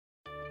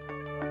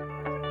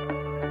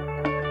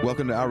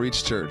Welcome to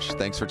Outreach Church.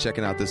 Thanks for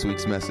checking out this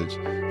week's message.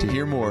 To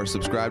hear more,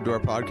 subscribe to our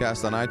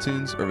podcast on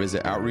iTunes or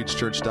visit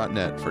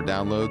outreachchurch.net for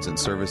downloads and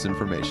service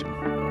information.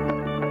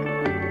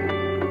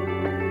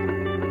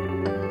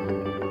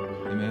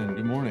 Amen.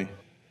 Good morning.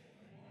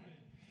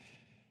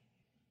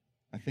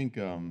 I think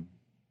I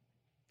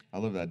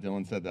love that.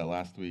 Dylan said that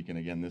last week and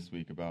again this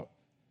week about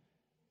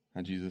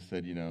how Jesus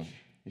said,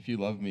 if you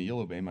love me, you'll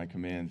obey my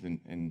commands.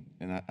 And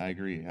I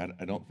agree.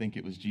 I don't think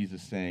it was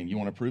Jesus saying, you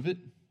want to prove it?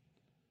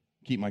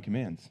 Keep my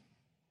commands.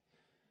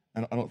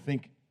 I don't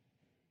think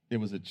it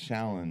was a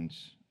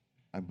challenge.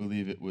 I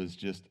believe it was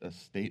just a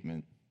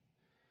statement.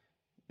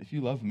 If you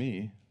love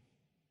me,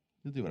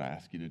 you'll do what I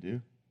ask you to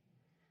do.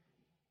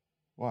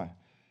 Why?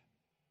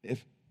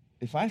 If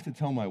I have to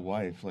tell my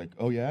wife, like,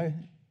 oh yeah,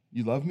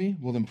 you love me?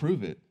 Well, then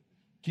prove it.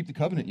 Keep the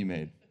covenant you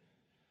made.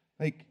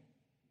 Like,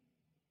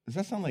 does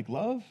that sound like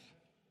love?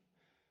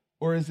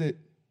 Or is it,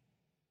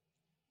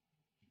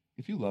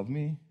 if you love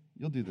me,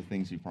 you'll do the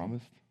things you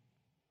promised?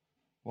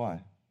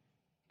 Why?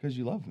 Because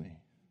you love me.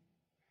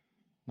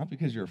 Not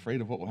because you're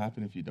afraid of what will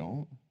happen if you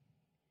don't.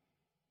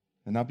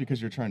 And not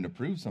because you're trying to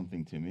prove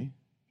something to me.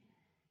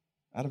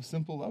 Out of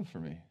simple love for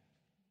me.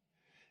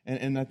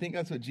 And I think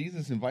that's what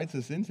Jesus invites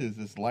us into, is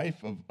this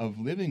life of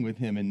living with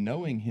him and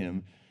knowing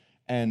him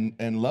and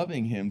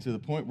loving him to the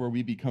point where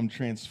we become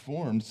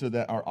transformed so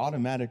that our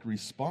automatic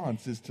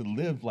response is to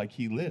live like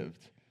he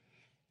lived.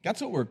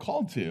 That's what we're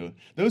called to.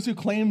 Those who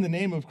claim the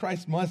name of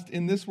Christ must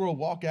in this world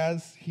walk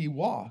as he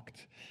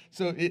walked.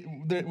 So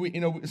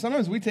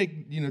sometimes we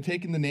take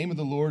taking the name of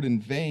the Lord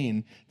in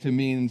vain to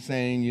mean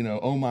saying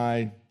oh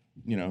my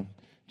God,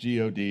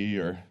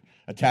 or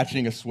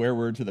attaching a swear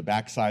word to the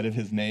backside of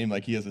his name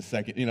like he has a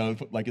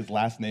second like his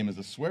last name is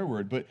a swear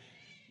word.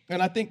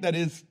 And I think that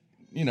is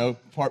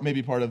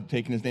part of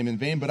taking his name in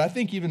vain. But I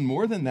think even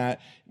more than that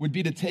would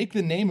be to take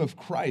the name of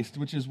Christ,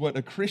 which is what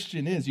a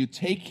Christian is. You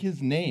take his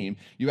name.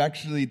 You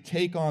actually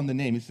take on the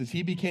name. He says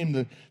he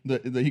became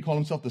he called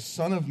himself the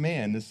Son of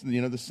Man.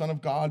 The Son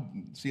of God.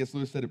 C.S.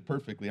 Lewis said it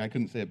perfectly. I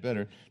couldn't say it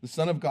better. The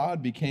Son of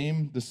God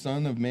became the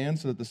Son of Man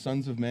so that the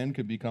sons of men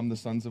could become the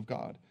sons of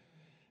God.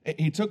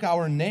 He took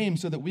our name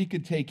so that we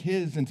could take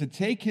his, and to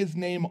take his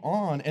name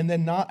on and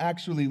then not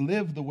actually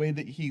live the way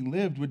that he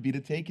lived would be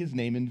to take his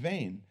name in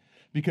vain.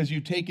 Because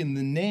you've taken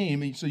the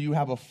name, so you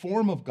have a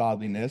form of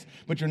godliness,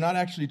 but you're not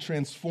actually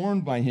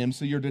transformed by him,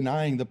 so you're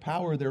denying the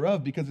power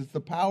thereof, because it's the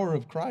power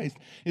of Christ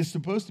is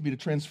supposed to be to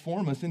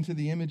transform us into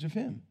the image of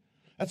him.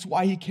 That's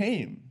why he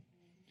came.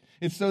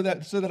 It's so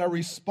that our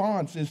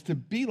response is to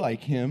be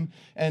like him,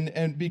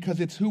 and because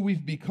it's who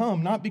we've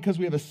become, not because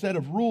we have a set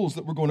of rules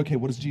that we're going, okay,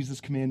 what does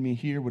Jesus command me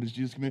here? What does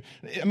Jesus command?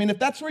 I mean, if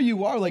that's where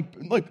you are,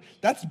 look,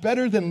 that's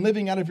better than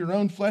living out of your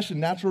own flesh and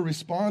natural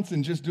response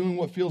and just doing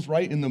what feels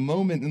right in the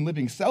moment and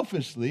living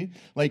selfishly.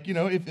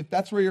 If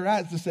that's where you're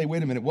at, it's to say,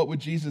 wait a minute, what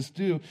would Jesus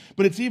do?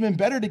 But it's even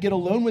better to get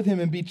alone with him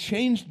and be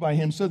changed by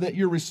him so that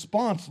your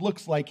response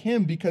looks like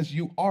him because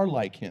you are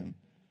like him.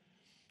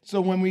 So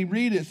when we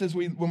read it says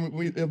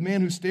a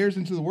man who stares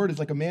into the Word is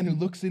like a man who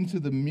looks into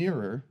the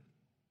mirror.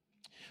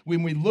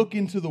 When we look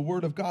into the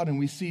Word of God and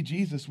we see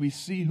Jesus, we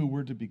see who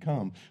we're to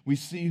become. We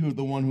see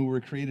the one who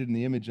we're created in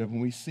the image of, and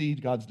we see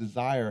God's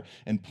desire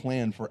and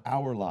plan for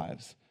our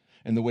lives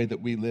and the way that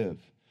we live.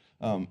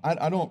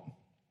 I don't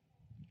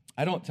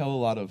tell a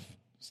lot of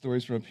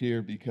stories from up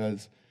here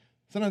because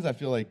sometimes I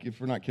feel like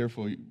if we're not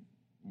careful,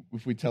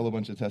 if we tell a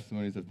bunch of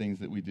testimonies of things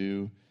that we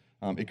do,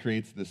 it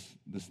creates this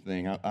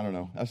thing. I don't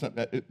know.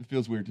 It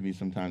feels weird to me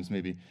sometimes,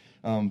 maybe.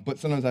 But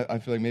sometimes I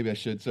feel like maybe I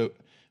should. So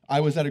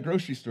I was at a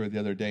grocery store the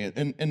other day.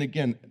 And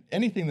again,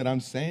 anything that I'm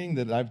saying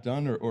that I've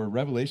done or a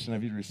revelation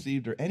I've either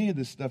received or any of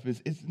this stuff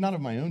it's not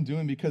of my own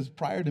doing, because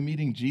prior to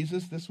meeting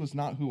Jesus, this was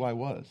not who I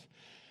was.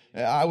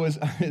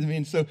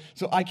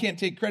 So I can't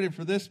take credit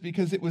for this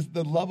because it was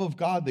the love of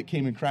God that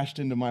came and crashed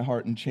into my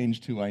heart and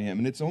changed who I am.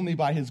 And it's only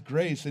by his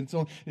grace. And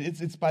so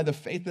it's by the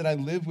faith that I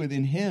live with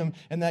in him.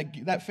 And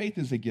that faith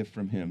is a gift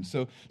from him.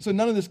 So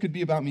none of this could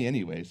be about me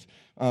anyways.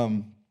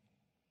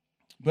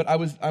 But I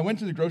went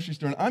to the grocery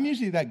store, and I'm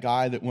usually that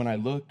guy that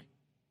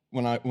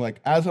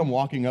as I'm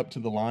walking up to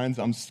the lines,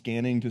 I'm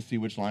scanning to see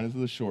which line is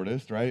the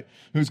shortest, right?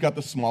 Who's got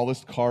the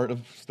smallest cart of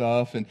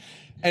stuff.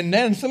 And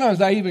then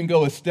sometimes I even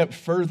go a step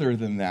further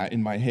than that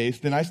in my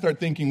haste, and I start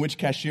thinking which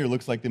cashier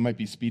looks like they might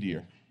be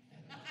speedier.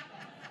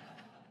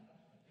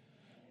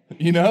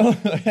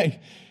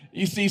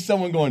 You see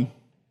someone going,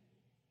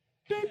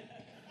 Ding.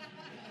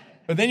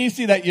 But then you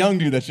see that young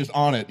dude that's just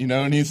on it,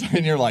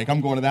 and you're like,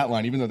 I'm going to that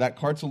line, even though that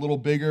cart's a little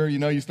bigger,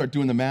 you start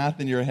doing the math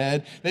in your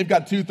head. They've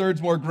got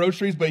 2/3 more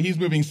groceries, but he's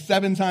moving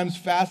 7 times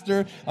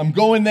faster. I'm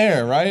going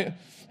there, right?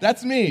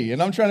 That's me,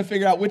 and I'm trying to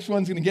figure out which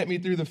one's going to get me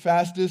through the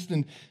fastest,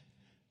 and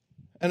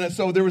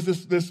so there was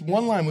this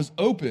one line was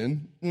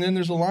open, and then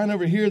there's a line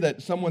over here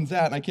that someone's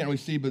at, and I can't really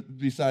see, but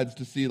besides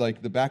to see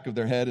like the back of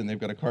their head, and they've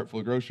got a cart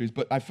full of groceries,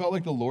 but I felt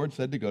like the Lord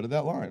said to go to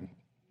that line.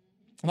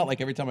 Not like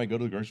every time I go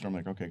to the grocery store, I'm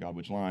like, okay, God,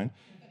 which line?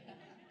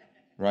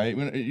 Right?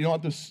 You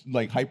don't have to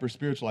like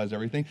hyper-spiritualize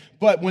everything,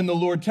 but when the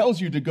Lord tells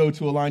you to go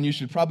to a line, you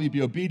should probably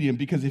be obedient,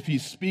 because if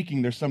he's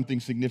speaking, there's something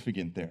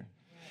significant there.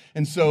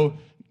 And so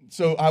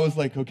I was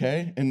like,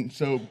 okay. And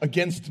so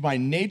against my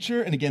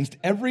nature and against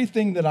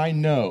everything that I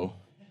know,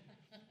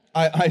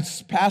 I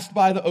passed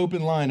by the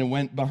open line and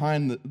went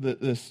behind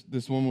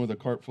this woman with a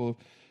cart full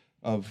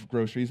of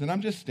groceries. And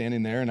I'm just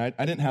standing there, and I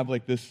didn't have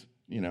like this,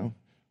 it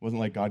wasn't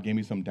like God gave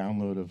me some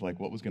download of like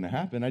what was going to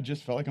happen. I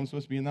just felt like I'm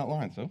supposed to be in that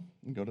line, so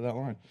I go to that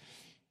line.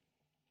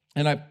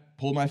 And I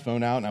pulled my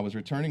phone out, and I was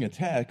returning a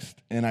text,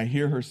 and I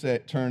hear her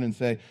turn and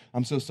say,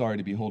 "I'm so sorry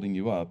to be holding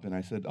you up." And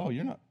I said, "Oh,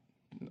 you're not.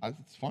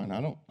 It's fine.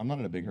 I'm not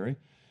in a big hurry."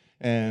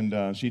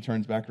 And she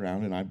turns back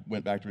around, and I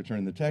went back to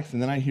return the text,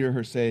 and then I hear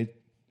her say,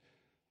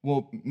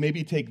 "Well,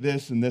 maybe take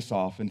this and this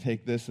off, and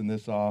take this and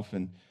this off,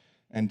 and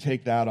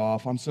take that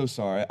off. I'm so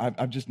sorry.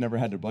 I've just never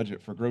had to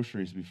budget for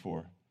groceries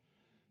before."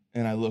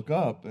 And I look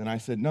up, and I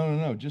said,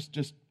 no,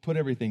 just put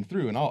everything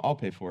through, and I'll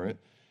pay for it.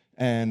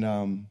 And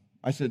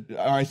I said,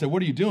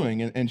 "What are you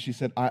doing?" And she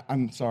said,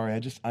 I'm sorry,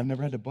 I've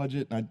never had to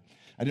budget, and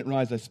I didn't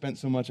realize I spent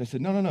so much. I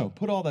said, no,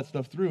 put all that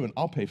stuff through, and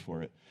I'll pay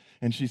for it.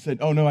 And she said,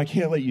 "Oh, no, I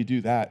can't let you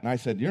do that." And I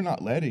said, "You're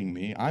not letting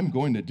me. I'm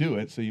going to do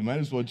it, so you might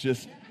as well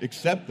just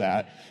accept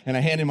that." And I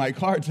handed my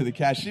card to the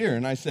cashier,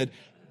 and I said,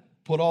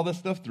 "Put all this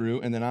stuff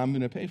through, and then I'm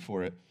going to pay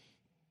for it."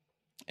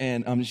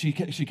 And she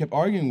kept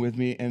arguing with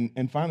me,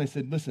 and finally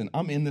said, "Listen,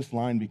 I'm in this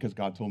line because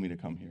God told me to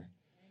come here.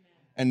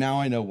 And now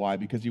I know why,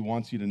 because he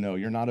wants you to know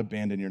you're not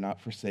abandoned, you're not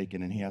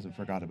forsaken, and he hasn't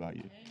forgot about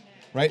you."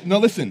 Right? No,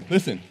 listen.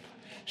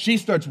 She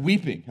starts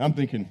weeping. I'm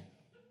thinking,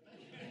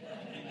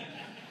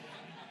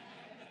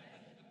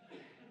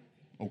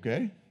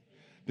 okay.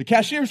 The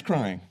cashier's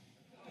crying.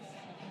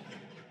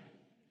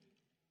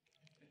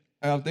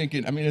 And I'm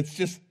thinking, it's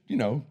just,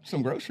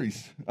 some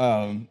groceries.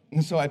 And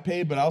so I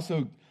paid, but I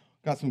also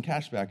got some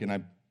cash back, and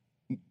I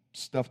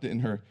stuffed it in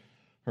her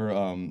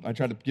I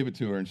tried to give it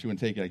to her, and she wouldn't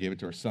take it. I gave it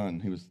to her son.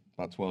 He was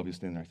about 12. He was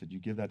standing there. I said, "You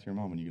give that to your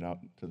mom when you get out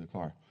to the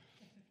car."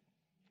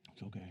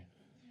 "It's okay."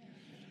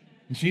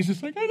 And she's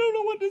just like, "I don't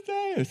know what to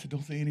say." I said,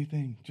 "Don't say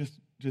anything. Just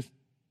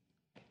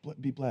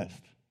be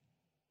blessed.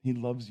 He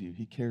loves you.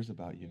 He cares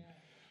about you."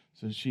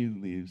 So she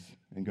leaves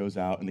and goes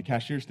out, and the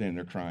cashier's standing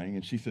there crying,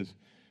 and she says,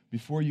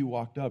 "Before you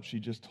walked up, she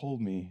just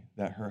told me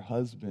that her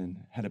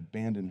husband had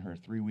abandoned her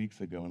 3 weeks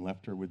ago and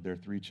left her with their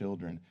 3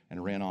 children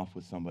and ran off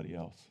with somebody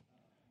else."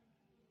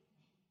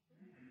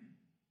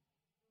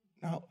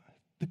 Now,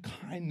 the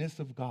kindness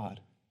of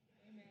God,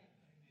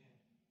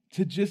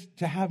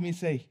 to have me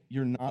say,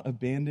 "You're not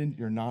abandoned,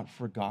 you're not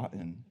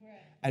forgotten,"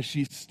 as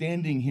she's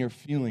standing here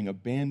feeling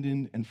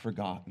abandoned and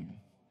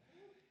forgotten.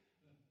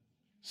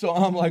 So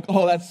I'm like,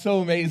 oh, that's so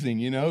amazing,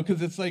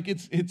 because it's like,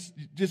 it's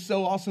just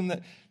so awesome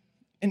that,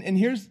 and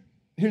here's,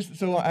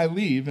 so I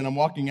leave, and I'm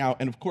walking out,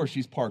 and of course,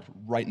 she's parked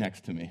right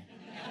next to me.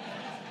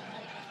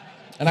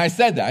 And I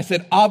said that. I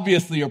said,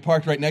 "Obviously, you're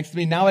parked right next to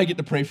me. Now I get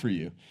to pray for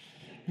you."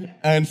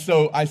 And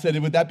so I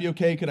said, "Would that be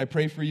okay? Could I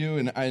pray for you?"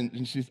 And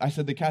I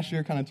said, "The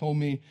cashier kind of told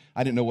me,"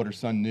 I didn't know what her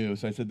son knew.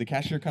 So I said, "The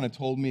cashier kind of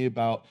told me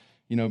about,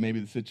 maybe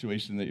the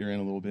situation that you're in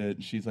a little bit."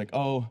 And she's like,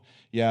 "Oh,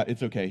 yeah,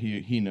 it's okay.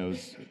 He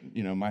knows.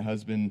 My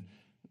husband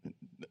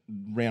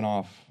ran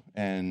off,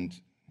 and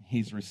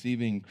he's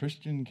receiving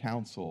Christian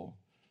counsel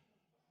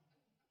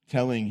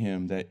telling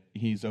him that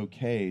he's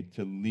okay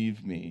to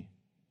leave me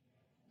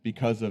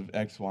because of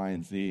X, Y,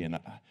 and Z." And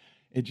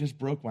it just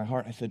broke my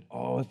heart. I said,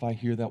 "Oh, if I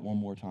hear that one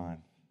more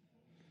time."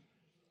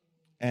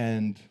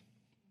 And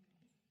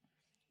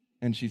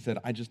she said,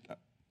 I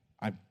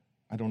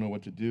don't know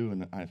what to do,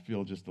 and I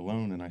feel just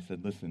alone." And I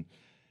said, "Listen,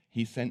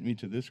 he sent me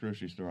to this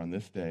grocery store on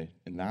this day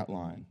in that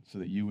line so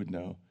that you would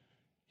know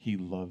he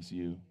loves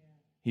you.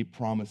 He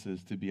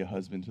promises to be a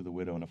husband to the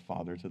widow and a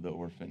father to the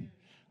orphan."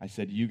 I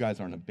said, "You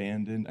guys aren't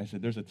abandoned." I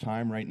said, "There's a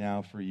time right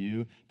now for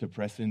you to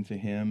press into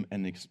him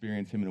and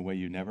experience him in a way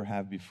you never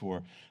have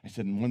before." I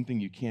said, "And one thing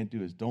you can't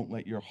do is don't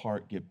let your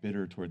heart get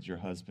bitter towards your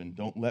husband.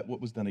 Don't let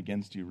what was done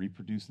against you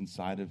reproduce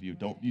inside of you.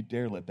 Don't you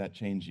dare let that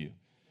change you.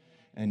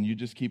 And you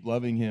just keep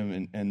loving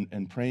him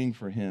and praying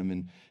for him,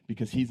 and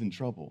because he's in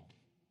trouble."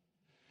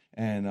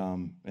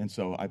 And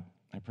so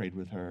I prayed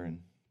with her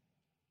and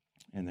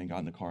then got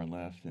in the car and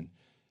left. And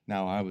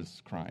now I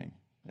was crying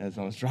as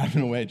I was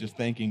driving away, just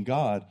thanking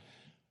God.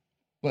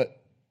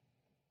 But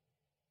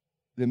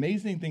the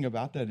amazing thing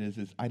about that is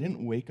I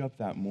didn't wake up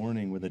that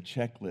morning with a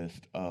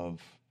checklist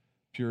of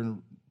pure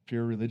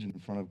religion in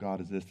front of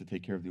God is this, to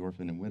take care of the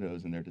orphan and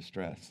widows in their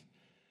distress.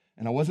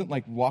 And I wasn't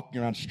like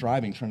walking around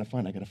striving, trying to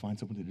find, I got to find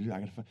something to do.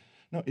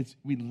 No,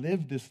 we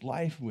live this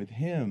life with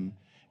him.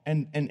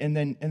 And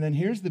then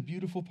here's the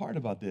beautiful part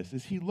about this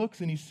is he looks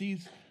and he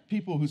sees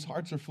people whose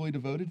hearts are fully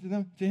devoted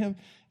to him.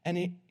 And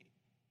we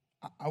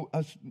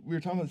were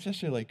talking about this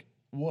yesterday, like,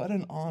 what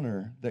an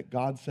honor that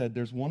God said,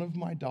 "There's one of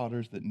my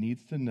daughters that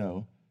needs to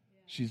know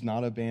she's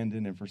not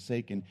abandoned and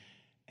forsaken.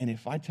 And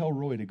if I tell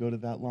Roy to go to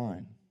that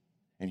line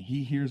and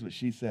he hears what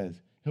she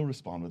says, he'll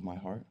respond with my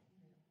heart."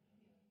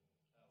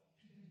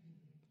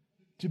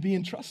 To be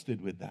entrusted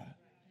with that.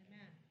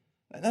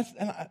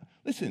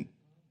 Listen,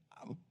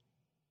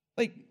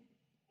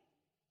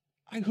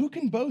 who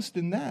can boast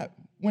in that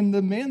when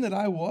the man that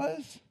I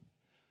was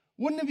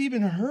wouldn't have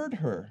even heard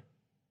her?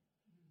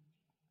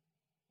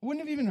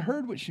 wouldn't have even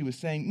heard what she was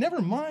saying.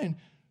 Never mind,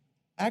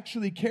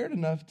 actually cared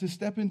enough to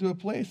step into a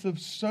place of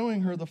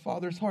showing her the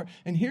Father's heart.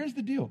 And here's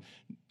the deal.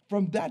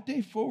 From that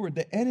day forward,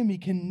 the enemy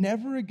can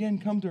never again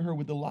come to her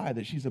with the lie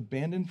that she's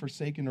abandoned,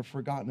 forsaken, or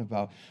forgotten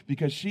about,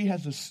 because she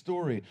has a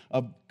story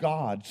of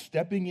God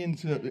stepping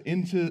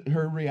into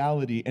her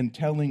reality and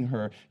telling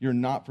her, you're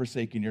not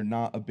forsaken, you're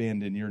not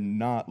abandoned, you're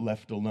not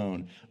left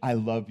alone. I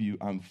love you,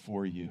 I'm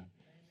for you.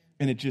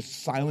 And it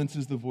just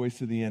silences the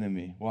voice of the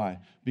enemy. Why?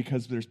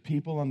 Because there's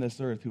people on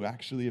this earth who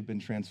actually have been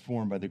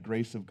transformed by the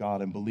grace of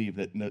God and believe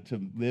that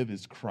to live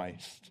is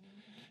Christ.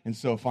 And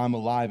so if I'm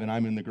alive and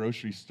I'm in the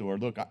grocery store,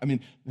 look, I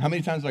mean, how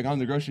many times have I gone to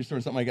the grocery store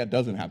and something like that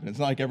doesn't happen? It's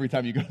not like every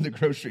time you go to the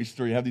grocery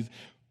store you have these,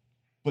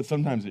 but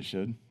sometimes it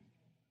should.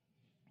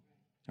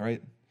 All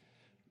right?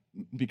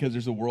 Because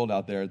there's a world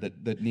out there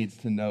that needs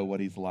to know what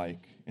he's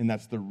like. And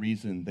that's the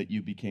reason that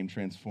you became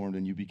transformed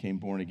and you became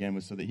born again,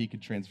 was so that he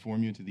could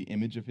transform you into the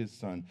image of his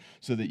son,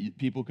 so that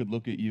people could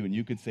look at you and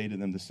you could say to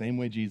them the same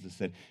way Jesus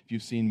said, if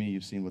you've seen me,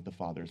 you've seen what the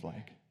Father's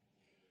like.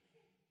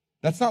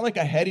 That's not like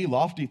a heady,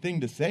 lofty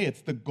thing to say.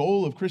 It's the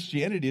goal of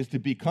Christianity, is to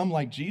become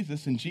like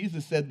Jesus. And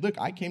Jesus said, look,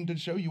 I came to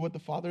show you what the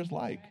Father's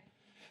like.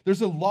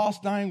 There's a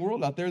lost, dying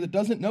world out there that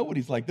doesn't know what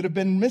he's like, that have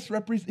been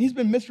he's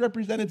been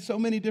misrepresented so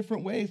many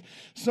different ways.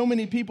 So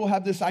many people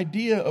have this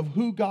idea of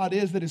who God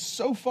is that is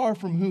so far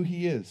from who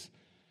he is.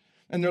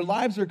 And their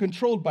lives are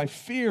controlled by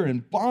fear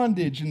and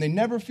bondage, and they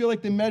never feel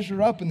like they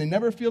measure up, and they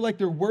never feel like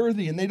they're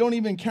worthy, and they don't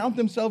even count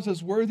themselves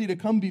as worthy to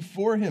come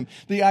before him.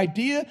 The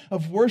idea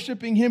of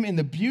worshiping him in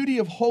the beauty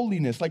of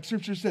holiness, like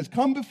Scripture says,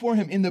 come before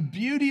him in the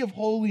beauty of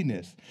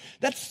holiness.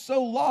 That's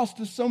so lost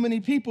to so many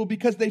people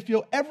because they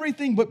feel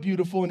everything but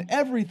beautiful and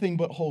everything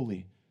but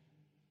holy.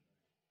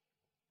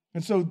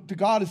 And so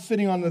God is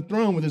sitting on the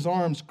throne with his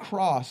arms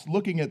crossed,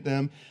 looking at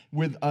them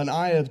with an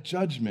eye of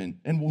judgment.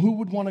 And who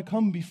would want to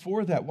come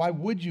before that? Why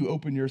would you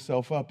open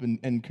yourself up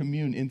and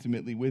commune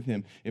intimately with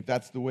him if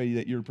that's the way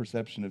that your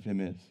perception of him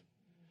is?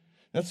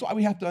 That's why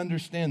we have to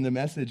understand the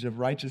message of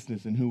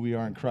righteousness and who we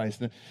are in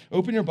Christ. Now,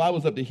 open your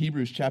Bibles up to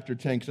Hebrews chapter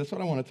 10, because that's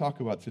what I want to talk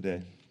about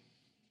today.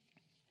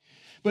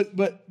 But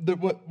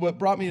what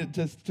brought me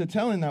to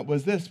telling that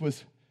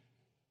was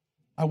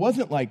I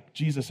wasn't like,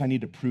 Jesus, I need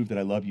to prove that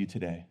I love you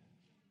today.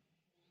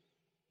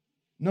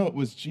 No, it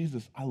was,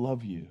 Jesus, I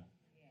love you.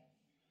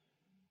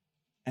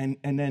 And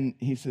then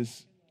he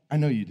says, I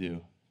know you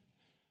do.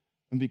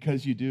 And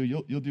because you do,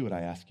 you'll do what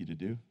I ask you to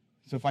do.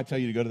 So if I tell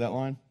you to go to that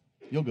line,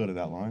 you'll go to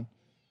that line.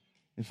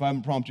 If I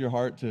prompt your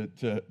heart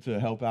to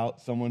help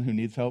out someone who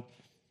needs help,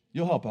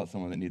 you'll help out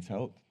someone that needs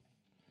help.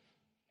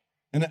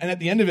 And at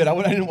the end of it,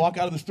 I didn't walk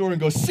out of the store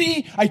and go,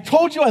 see, I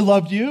told you I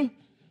loved you.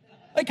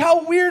 Like,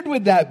 how weird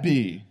would that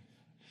be?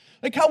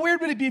 Like, how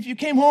weird would it be if you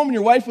came home and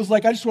your wife was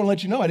like, I just want to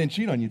let you know I didn't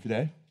cheat on you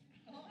today.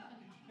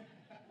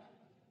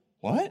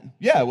 What?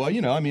 Yeah, well,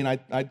 I mean,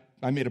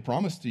 I made a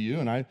promise to you,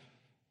 and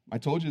I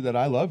told you that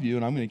I love you,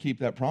 and I'm going to keep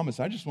that promise.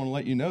 I just want to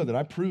let you know that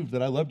I proved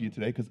that I loved you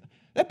today, because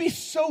that'd be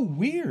so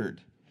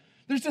weird.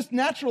 There's this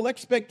natural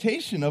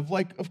expectation of,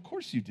 like, of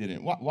course you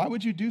didn't. Why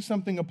would you do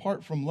something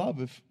apart from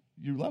love if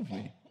you love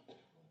me?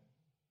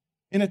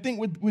 And I think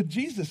with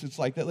Jesus, it's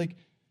like that, like,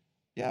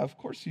 yeah, of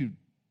course you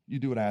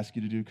do what I ask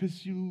you to do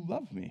because you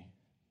love me.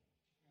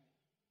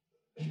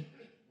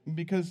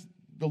 Because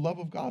the love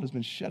of God has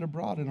been shed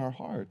abroad in our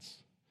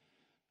hearts.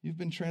 You've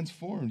been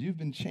transformed. You've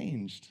been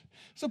changed.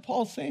 So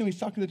Paul's saying, he's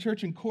talking to the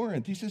church in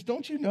Corinth. He says,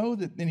 don't you know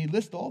that, and he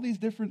lists all these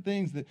different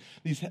things, that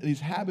these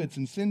habits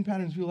and sin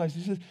patterns people lives.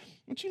 He says,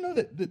 don't you know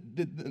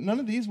that none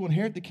of these will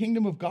inherit the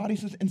kingdom of God? He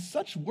says, and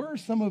such were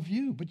some of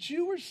you, but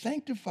you were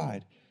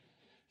sanctified.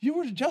 You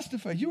were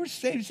justified. You were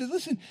saved. He says,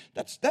 listen,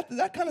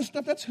 that kind of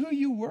stuff, that's who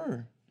you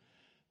were.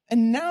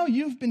 And now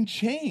you've been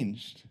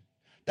changed.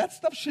 That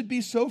stuff should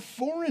be so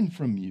foreign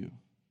from you.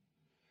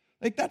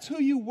 Like, that's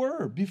who you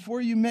were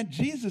before you met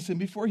Jesus and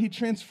before he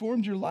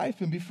transformed your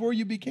life and before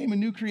you became a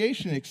new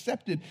creation and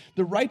accepted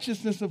the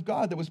righteousness of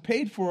God that was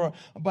paid for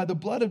by the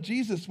blood of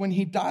Jesus when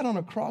he died on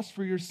a cross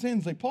for your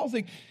sins. Like, Paul's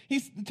like,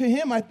 to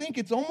him, I think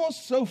it's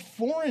almost so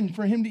foreign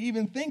for him to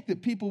even think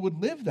that people would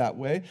live that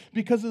way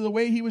because of the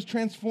way he was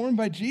transformed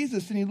by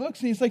Jesus. And he looks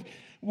and he's like,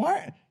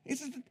 why? He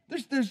says,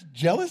 there's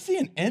jealousy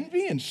and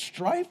envy and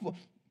strife.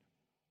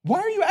 Why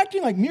are you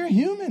acting like mere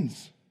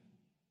humans?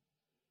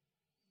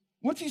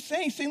 What's he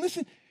saying? He's saying,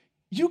 listen,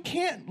 you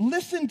can't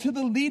listen to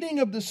the leading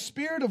of the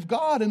Spirit of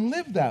God and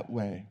live that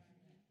way.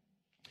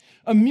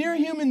 A mere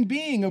human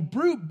being, a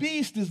brute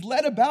beast, is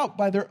led about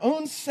by their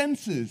own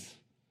senses.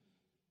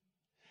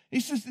 He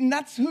says, and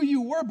that's who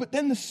you were, but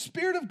then the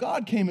Spirit of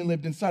God came and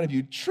lived inside of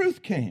you.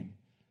 Truth came.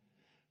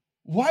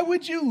 Why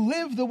would you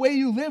live the way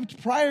you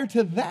lived prior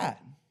to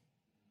that?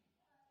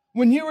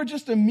 When you were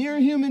just a mere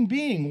human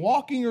being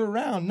walking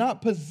around,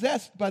 not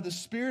possessed by the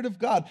Spirit of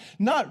God,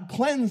 not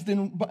cleansed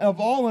of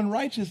all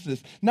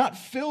unrighteousness, not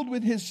filled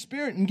with his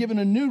Spirit and given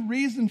a new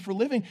reason for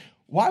living,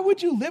 why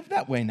would you live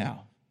that way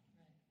now?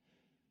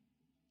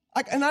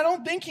 And I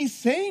don't think he's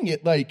saying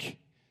it like,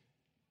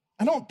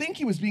 I don't think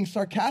he was being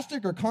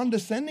sarcastic or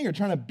condescending or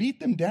trying to beat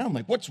them down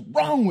like, what's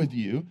wrong with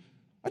you?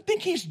 I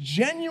think he's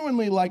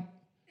genuinely like,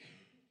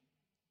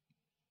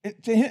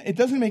 To him, it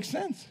doesn't make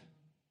sense.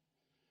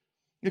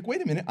 Like,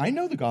 wait a minute, I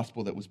know the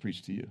gospel that was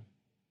preached to you.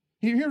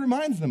 He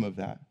reminds them of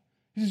that.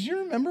 He says, you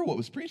remember what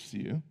was preached to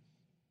you?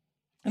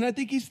 And I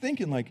think he's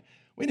thinking like,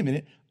 wait a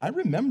minute, I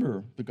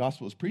remember the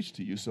gospel was preached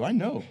to you, so I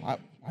know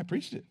I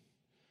preached it.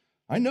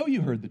 I know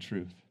you heard the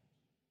truth.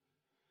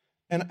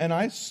 And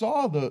I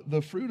saw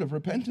the fruit of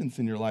repentance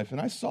in your life, and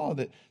I saw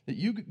that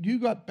you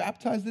got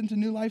baptized into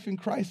new life in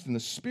Christ, and the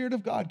Spirit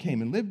of God came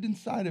and lived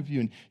inside of you,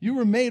 and you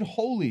were made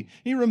holy.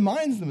 He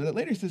reminds them of that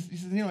later. He says,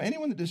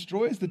 anyone that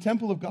destroys the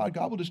temple of God,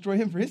 God will destroy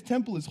him, for his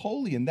temple is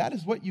holy, and that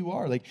is what you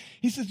are. Like,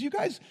 he says, you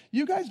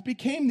guys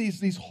became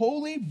these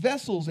holy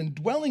vessels and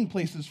dwelling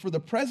places for the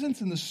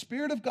presence and the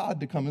Spirit of God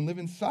to come and live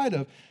inside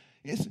of.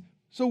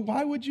 So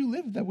why would you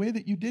live the way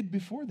that you did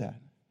before that?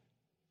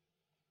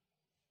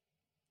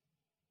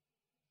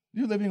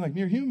 You're living like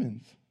mere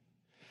humans.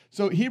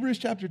 So Hebrews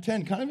chapter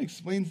 10 kind of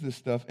explains this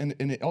stuff, and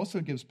it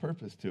also gives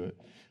purpose to it.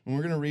 And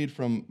we're going to read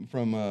from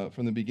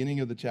the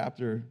beginning of the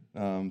chapter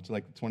to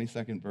like the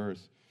 22nd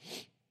verse.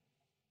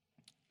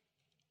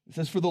 It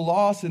says, "For the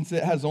law, since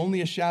it has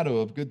only a shadow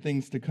of good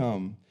things to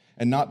come,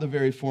 and not the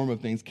very form of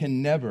things,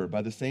 can never,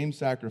 by the same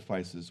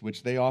sacrifices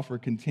which they offer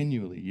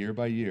continually, year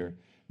by year,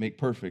 make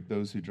perfect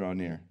those who draw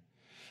near.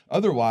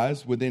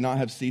 Otherwise, would they not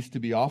have ceased to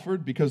be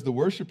offered? Because the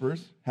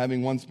worshipers,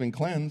 having once been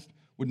cleansed,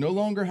 would no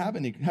longer have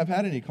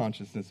had any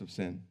consciousness of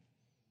sin.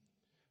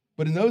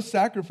 But in those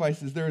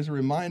sacrifices there is a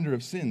reminder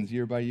of sins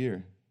year by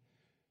year.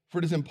 For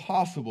it is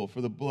impossible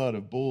for the blood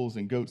of bulls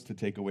and goats to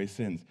take away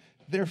sins.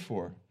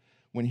 Therefore,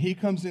 when he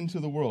comes into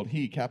the world,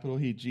 he, capital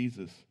He,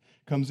 Jesus,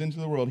 comes into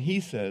the world,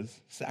 he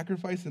says,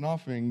 sacrifice and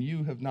offering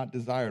you have not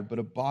desired, but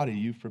a body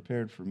you've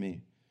prepared for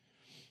me.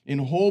 In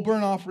whole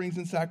burnt offerings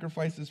and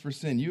sacrifices for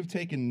sin you have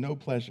taken no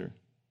pleasure.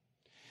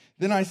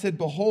 Then I said,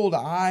 behold,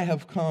 I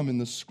have come. In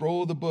the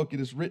scroll of the book it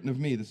is written of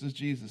me," this is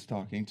Jesus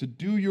talking, "to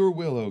do your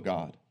will, O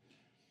God.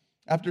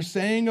 After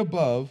saying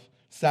above,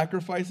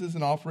 sacrifices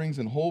and offerings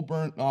and whole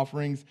burnt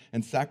offerings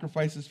and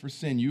sacrifices for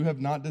sin you have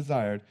not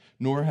desired,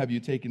 nor have you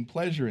taken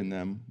pleasure in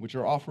them, which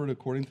are offered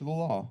according to the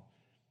law.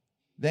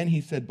 Then he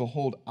said,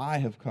 behold, I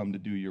have come to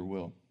do your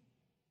will."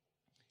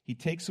 He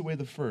takes away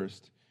the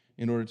first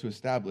in order to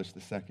establish the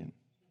second.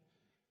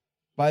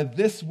 By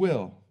this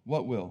will,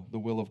 what will? The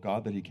will of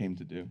God that he came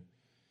to do.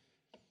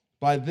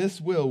 By this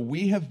will,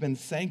 we have been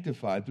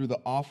sanctified through the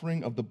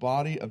offering of the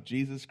body of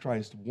Jesus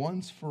Christ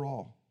once for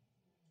all.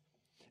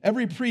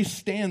 Every priest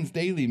stands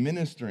daily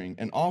ministering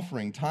and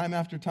offering time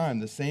after time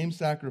the same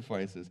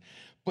sacrifices,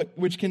 but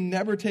which can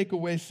never take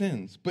away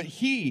sins. But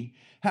he,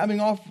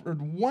 having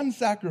offered one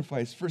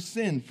sacrifice for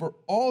sin for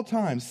all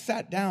time,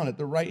 sat down at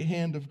the right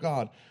hand of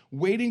God,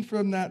 waiting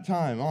from that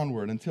time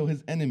onward until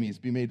his enemies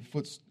be made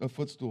a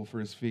footstool for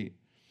his feet.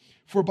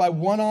 For by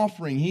one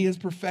offering he has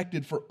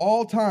perfected for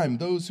all time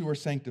those who are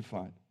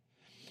sanctified.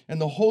 And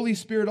the Holy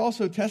Spirit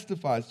also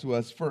testifies to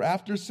us, for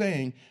after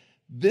saying,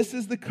 "This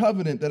is the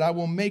covenant that I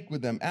will make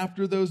with them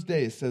after those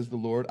days, says the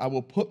Lord. I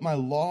will put my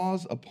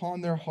laws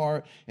upon their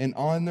heart, and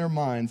on their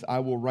minds I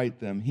will write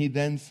them." He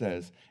then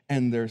says,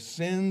 "And their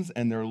sins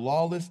and their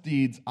lawless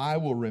deeds I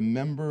will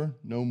remember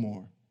no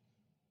more."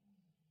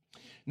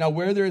 Now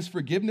where there is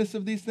forgiveness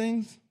of these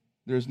things,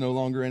 there is no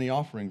longer any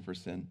offering for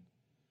sin.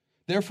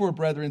 Therefore,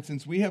 brethren,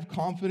 since we have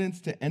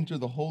confidence to enter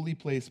the holy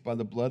place by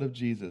the blood of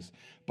Jesus,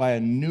 by a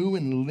new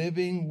and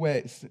living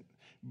way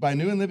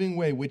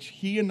which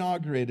he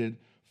inaugurated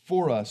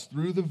for us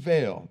through the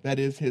veil, that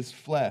is his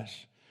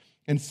flesh,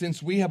 and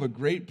since we have a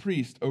great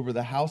priest over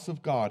the house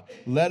of God,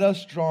 let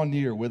us draw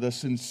near with a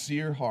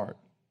sincere heart,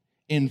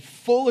 in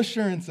full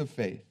assurance of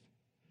faith,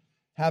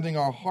 having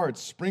our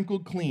hearts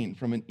sprinkled clean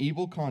from an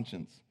evil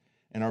conscience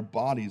and our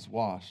bodies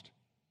washed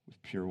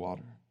with pure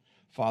water.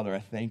 Father, I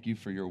thank you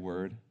for your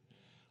word.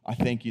 I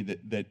thank you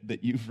that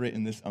you've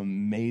written this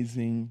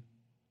amazing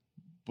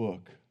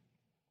book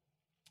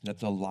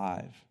that's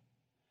alive,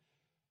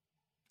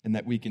 and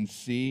that we can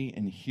see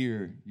and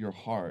hear your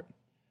heart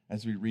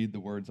as we read the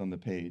words on the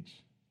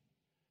page.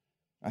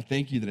 I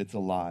thank you that it's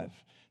alive,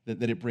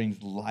 that it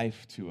brings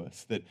life to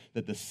us, that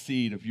the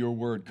seed of your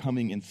word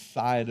coming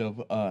inside of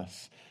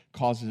us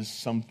causes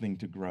something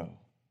to grow.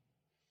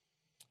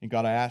 And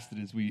God, I ask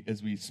that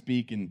as we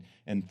speak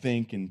and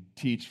think and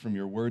teach from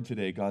your word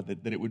today, God,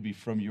 that it would be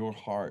from your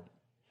heart.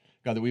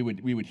 God, that we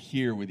would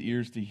hear with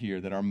ears to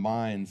hear, that our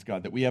minds,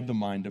 God, that we have the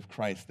mind of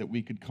Christ, that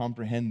we could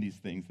comprehend these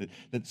things,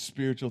 that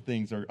spiritual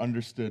things are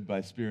understood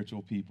by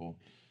spiritual people.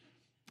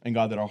 And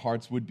God, that our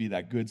hearts would be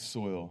that good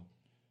soil,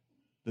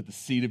 that the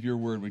seed of your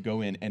word would go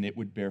in and it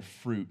would bear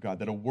fruit, God,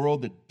 that a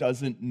world that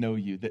doesn't know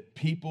you, that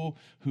people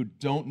who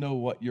don't know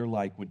what you're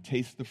like would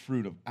taste the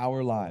fruit of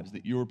our lives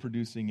that you're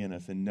producing in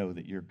us and know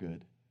that you're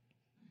good.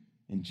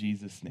 In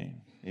Jesus'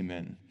 name,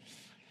 amen.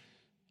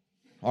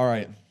 All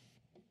right.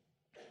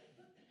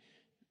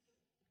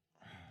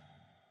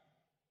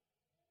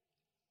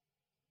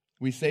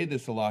 We say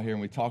this a lot here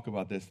and we talk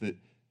about this,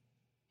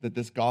 that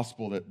this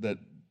gospel that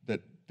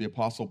the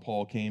Apostle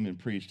Paul came and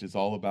preached is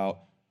all about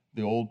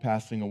the old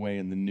passing away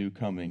and the new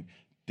coming,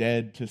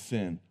 dead to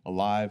sin,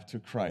 alive to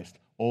Christ,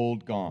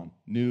 old gone,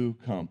 new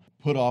come.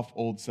 Put off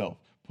old self.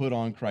 Put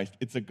on Christ.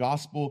 It's a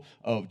gospel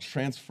of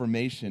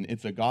transformation.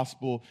 It's a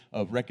gospel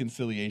of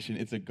reconciliation.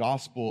 It's a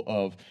gospel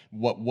of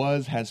what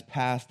was has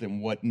passed and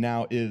what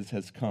now is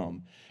has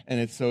come. And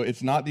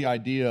it's not the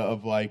idea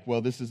of like, well,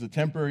 this is a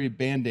temporary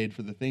Band-Aid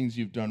for the things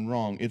you've done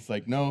wrong. It's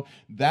like, no,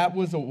 that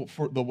was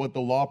what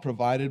the law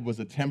provided was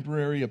a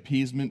temporary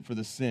appeasement for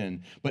the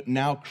sin. But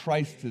now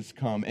Christ has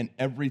come and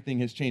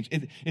everything has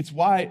changed. It's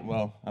why,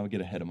 well, I'll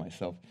get ahead of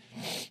myself.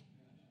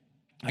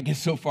 I get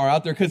so far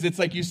out there because it's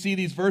like you see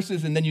these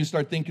verses and then you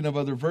start thinking of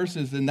other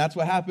verses, and that's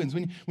what happens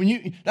when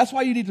you. That's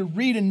why you need to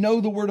read and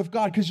know the Word of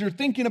God, because you're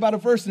thinking about a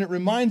verse and it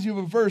reminds you of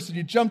a verse, and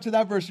you jump to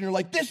that verse and you're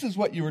like, "This is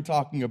what you were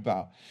talking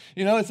about."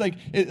 You know, it's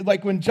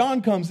like when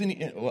John comes in.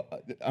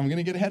 I'm going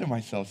to get ahead of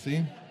myself.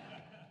 See.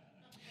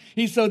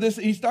 He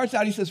starts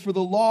out, he says, "For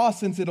the law,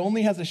 since it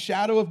only has a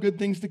shadow of good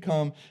things to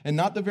come and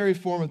not the very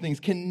form of things,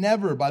 can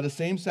never, by the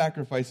same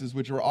sacrifices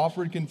which are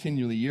offered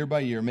continually year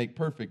by year, make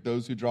perfect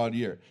those who draw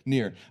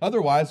near.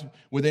 Otherwise,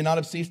 would they not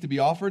have ceased to be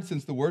offered,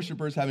 since the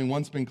worshipers, having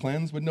once been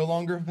cleansed, would no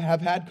longer have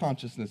had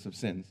consciousness of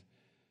sins?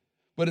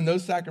 But in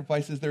those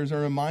sacrifices, there's a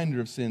reminder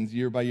of sins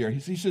year by year."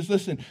 He says,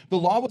 listen, the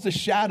law was a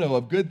shadow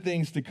of good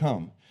things to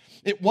come.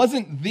 It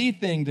wasn't the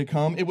thing to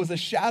come. It was a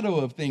shadow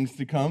of things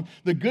to come.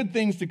 The good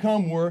things to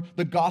come were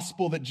the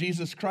gospel that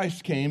Jesus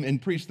Christ came and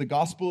preached, the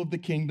gospel of the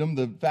kingdom,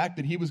 the fact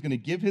that he was going to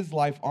give his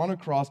life on a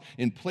cross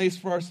in place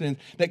for our sins,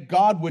 that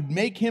God would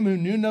make him who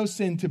knew no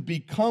sin to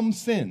become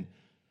sin,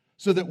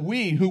 so that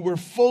we who were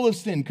full of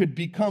sin could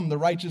become the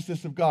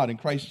righteousness of God in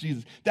Christ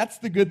Jesus. That's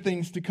the good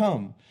things to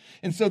come.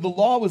 And so the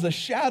law was a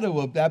shadow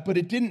of that, but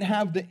it didn't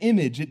have the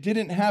image. It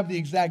didn't have the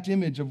exact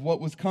image of what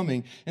was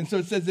coming. And so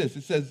it says this.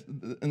 It says,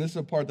 and this is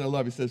a part that I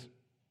love. He says,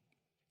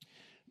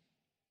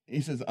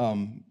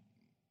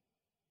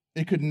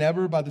 it could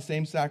never, by the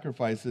same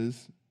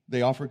sacrifices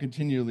they offer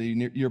continually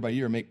year by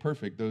year, make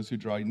perfect those who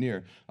draw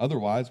near.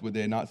 Otherwise, would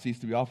they not cease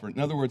to be offered?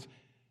 In other words,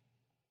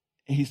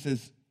 he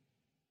says,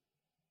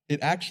 it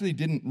actually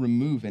didn't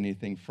remove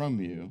anything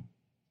from you,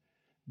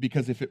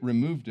 because if it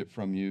removed it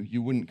from you,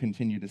 you wouldn't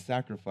continue to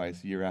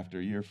sacrifice year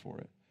after year for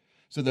it.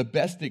 So the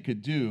best it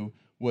could do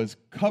was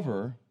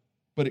cover,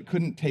 but it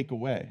couldn't take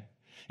away.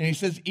 And he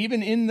says,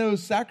 even in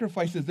those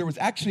sacrifices, there was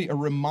actually a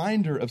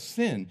reminder of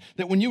sin.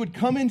 That when you would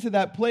come into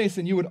that place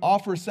and you would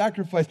offer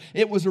sacrifice,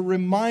 it was a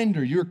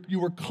reminder. You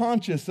were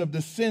conscious of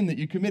the sin that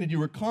you committed. You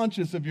were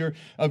conscious of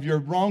your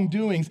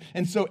wrongdoings.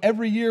 And so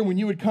every year when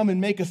you would come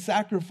and make a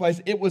sacrifice,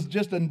 it was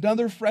just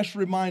another fresh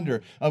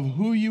reminder of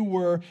who you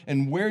were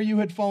and where you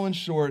had fallen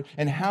short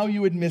and how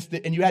you had missed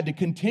it. And you had to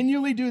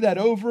continually do that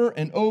over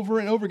and over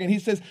and over again. He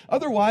says,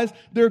 otherwise,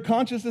 their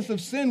consciousness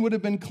of sin would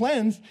have been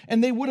cleansed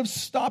and they would have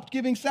stopped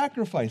giving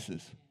sacrifices.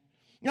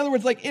 In other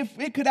words, like if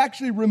it could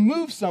actually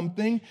remove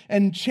something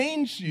and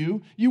change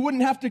you, you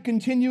wouldn't have to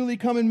continually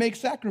come and make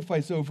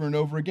sacrifice over and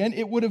over again.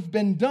 It would have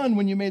been done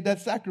when you made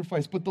that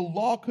sacrifice, but the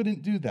law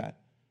couldn't do that.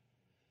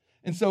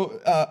 And so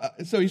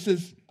he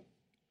says,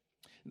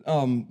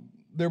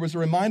 there was a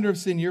reminder of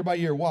sin year by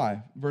year.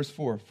 Why? Verse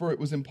 4, for it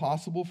was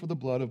impossible for the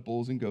blood of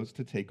bulls and goats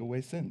to take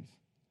away sins.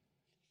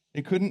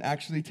 It couldn't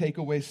actually take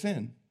away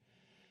sin.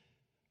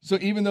 So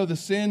even though the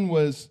sin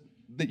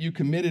that you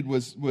committed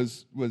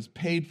was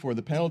paid for,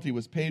 the penalty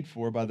was paid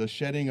for by the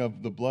shedding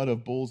of the blood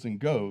of bulls and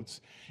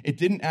goats, it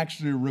didn't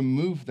actually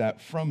remove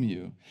that from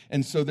you.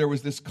 And so there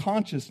was this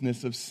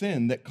consciousness of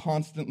sin that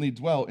constantly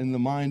dwelt in the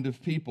mind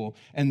of people.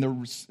 And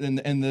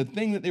the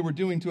thing that they were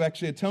doing to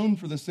actually atone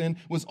for the sin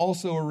was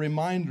also a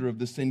reminder of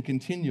the sin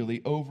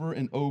continually over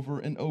and over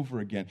and over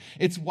again.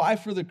 It's why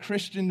for the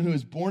Christian who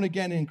is born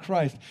again in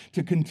Christ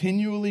to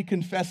continually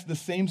confess the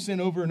same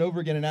sin over and over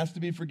again and ask to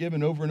be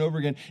forgiven over and over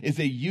again is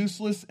a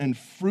useless and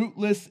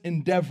fruitless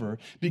endeavor,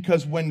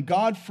 because when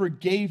God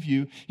forgave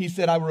you, he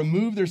said, I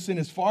remove their sin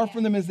as far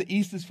from them as the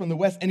east is from the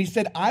west. And he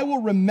said, I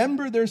will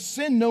remember their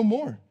sin no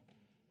more.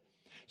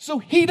 So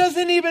he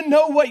doesn't even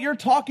know what you're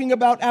talking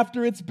about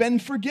after it's been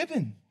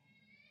forgiven.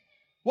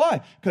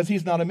 Why? Because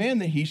he's not a man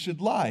that he should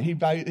lie. He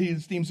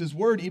esteems his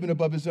word even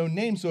above his own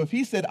name. So if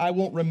he said, I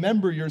won't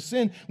remember your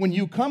sin, when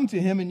you come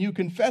to him and you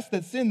confess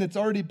that sin that's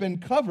already been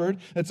covered,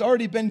 that's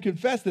already been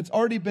confessed, that's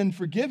already been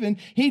forgiven,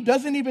 he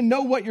doesn't even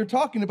know what you're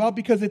talking about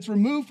because it's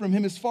removed from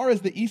him as far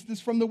as the east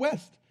is from the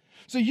west.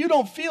 So you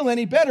don't feel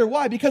any better.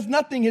 Why? Because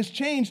nothing has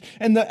changed,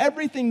 and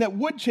everything that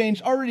would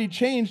change already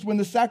changed when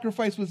the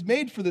sacrifice was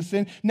made for the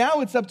sin.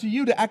 Now it's up to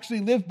you to actually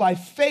live by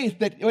faith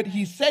that what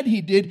he said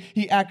he did,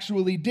 he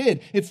actually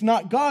did. It's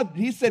not God.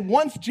 He said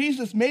once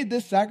Jesus made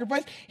this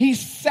sacrifice, he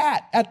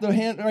sat at the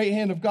right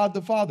hand of God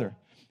the Father.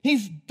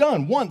 He's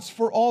done once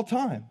for all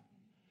time.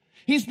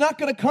 He's not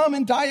going to come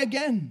and die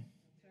again.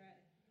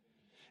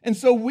 And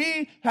so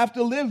we have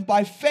to live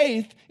by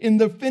faith in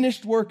the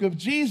finished work of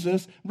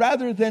Jesus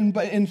rather than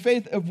in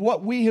faith of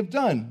what we have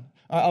done.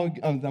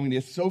 I'm going to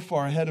get so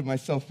far ahead of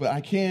myself, but I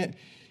can't.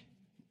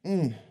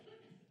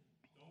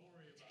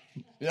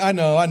 I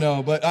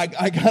know, but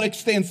I got to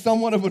stay in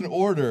somewhat of an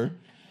order,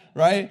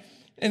 right?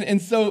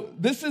 And so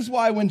this is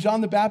why when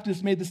John the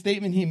Baptist made the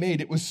statement he made,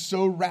 it was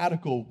so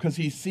radical because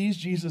he sees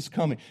Jesus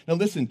coming. Now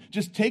listen,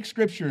 just take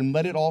Scripture and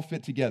let it all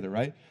fit together,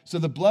 right? So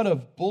the blood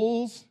of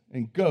bulls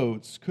and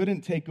goats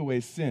couldn't take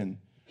away sin,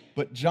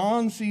 but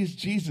John sees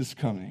Jesus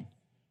coming.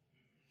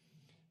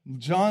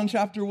 John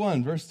chapter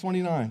 1, verse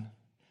 29.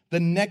 The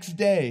next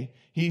day,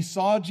 he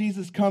saw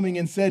Jesus coming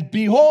and said,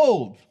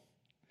 "Behold,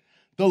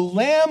 the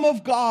Lamb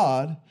of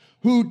God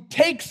who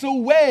takes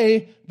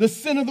away the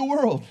sin of the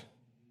world."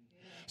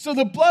 So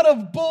the blood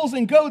of bulls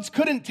and goats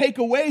couldn't take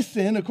away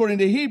sin, according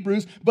to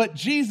Hebrews, but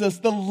Jesus,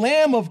 the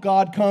Lamb of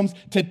God, comes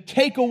to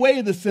take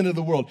away the sin of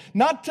the world.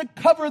 Not to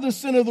cover the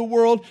sin of the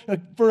world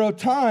for a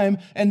time,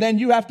 and then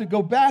you have to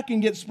go back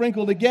and get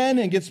sprinkled again,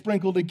 and get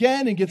sprinkled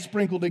again, and get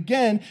sprinkled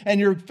again, and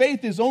your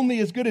faith is only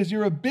as good as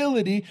your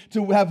ability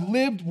to have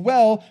lived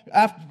well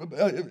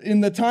after,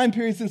 in the time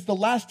period since the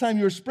last time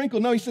you were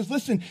sprinkled. No, he says,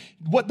 listen,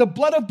 what the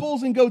blood of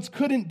bulls and goats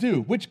couldn't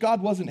do, which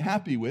God wasn't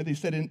happy with, he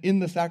said, in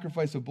the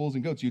sacrifice of bulls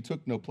and goats, you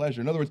took no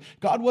pleasure. In other words,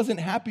 God wasn't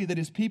happy that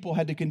his people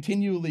had to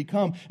continually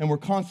come and were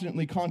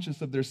constantly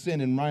conscious of their sin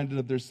and reminded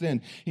of their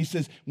sin. He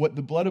says, what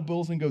the blood of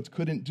bulls and goats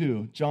couldn't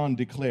do, John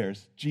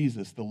declares,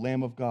 Jesus, the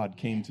Lamb of God,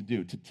 came to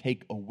do, to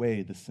take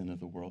away the sin of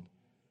the world.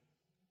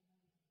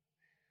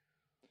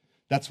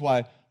 That's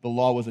why the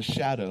law was a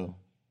shadow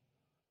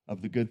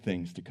of the good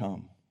things to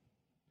come.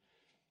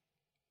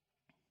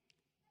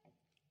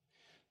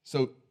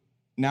 So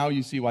now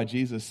you see why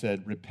Jesus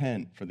said,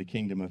 repent, for the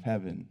kingdom of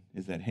heaven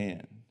is at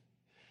hand.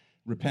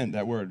 Repent,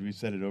 that word, we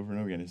said it over and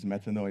over again, is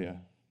metanoia.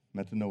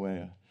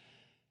 Metanoia.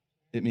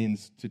 It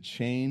means to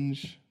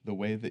change the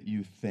way that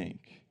you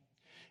think.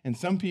 And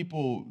some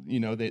people,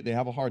 they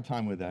have a hard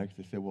time with that because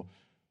they say, well,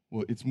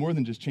 it's more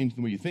than just changing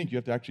the way you think. You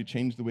have to actually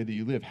change the way that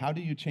you live. How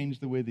do you change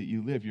the way that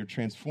you live? You're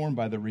transformed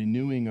by the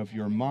renewing of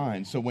your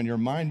mind. So when your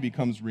mind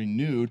becomes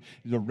renewed,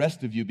 the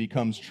rest of you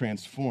becomes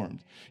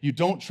transformed. You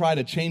don't try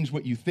to change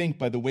what you think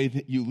by the way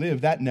that you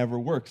live. That never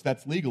works.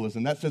 That's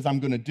legalism. That says I'm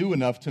going to do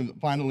enough to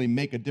finally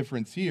make a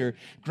difference here.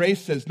 Grace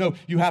says, no,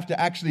 you have to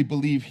actually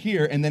believe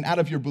here, and then out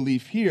of your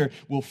belief here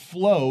will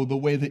flow the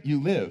way that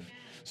you live.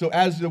 So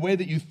as the way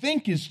that you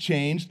think is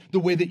changed, the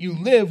way that you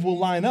live will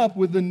line up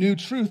with the new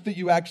truth that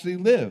you actually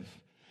live,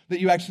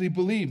 that you actually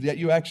believe, that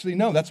you actually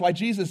know. That's why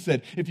Jesus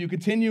said, if you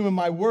continue in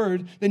my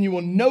word, then you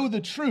will know the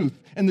truth,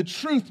 and the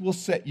truth will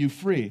set you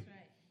free.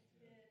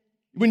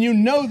 When you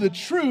know the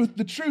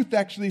truth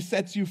actually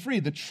sets you free.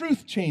 The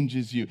truth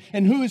changes you.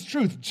 And who is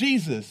truth?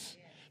 Jesus.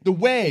 The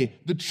way,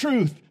 the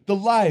truth, the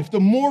life. The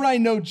more I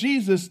know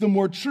Jesus, the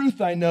more truth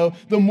I know,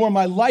 the more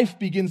my life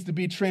begins to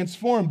be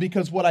transformed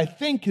because what I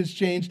think has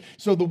changed,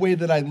 so the way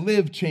that I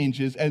live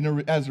changes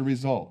as a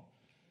result.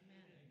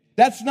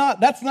 That's not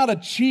a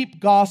cheap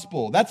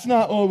gospel. That's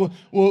not,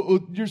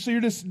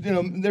 you're just,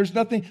 there's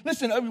nothing.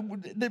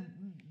 Listen,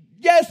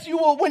 yes, you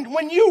will.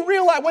 When you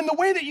realize, when the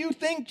way that you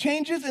think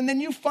changes and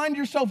then you find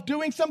yourself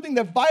doing something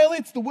that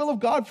violates the will of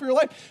God for your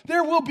life,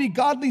 there will be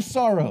godly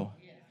sorrow.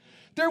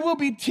 There will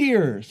be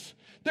tears.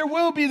 There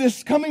will be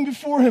this coming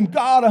before him,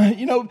 God,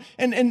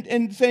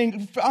 and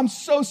saying, I'm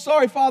so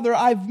sorry, Father,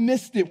 I've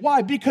missed it.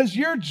 Why? Because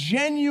you're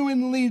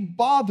genuinely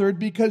bothered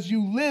because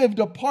you lived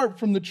apart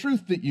from the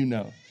truth that you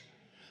know.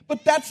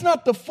 But that's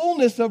not the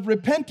fullness of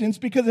repentance,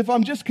 because if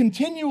I'm just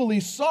continually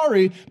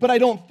sorry, but I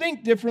don't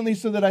think differently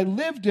so that I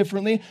live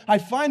differently, I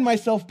find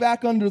myself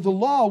back under the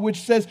law,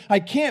 which says I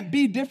can't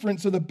be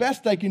different, so the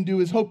best I can do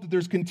is hope that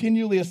there's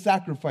continually a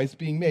sacrifice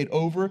being made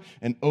over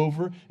and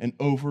over and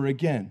over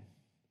again.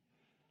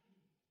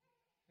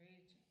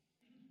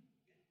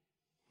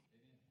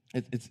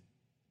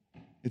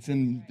 It's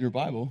in your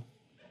Bible.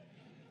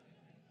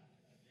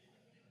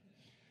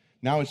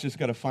 Now it's just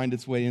got to find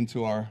its way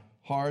into our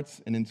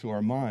hearts and into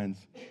our minds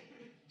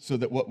so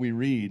that what we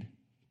read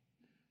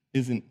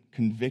isn't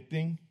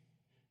convicting,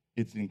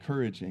 it's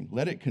encouraging.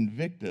 Let it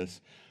convict us,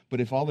 but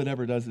if all it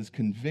ever does is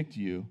convict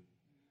you,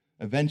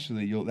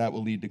 eventually that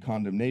will lead to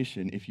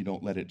condemnation if you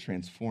don't let it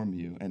transform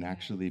you and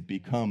actually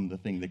become the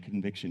thing that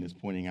conviction is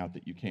pointing out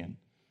that you can.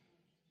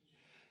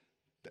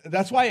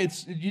 That's why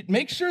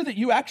make sure that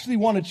you actually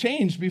want to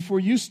change before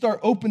you start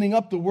opening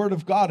up the Word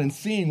of God and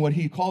seeing what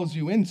He calls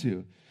you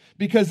into,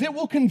 because it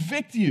will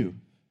convict you.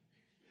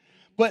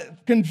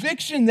 But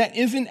conviction that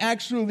isn't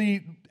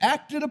actually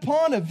acted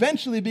upon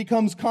eventually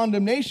becomes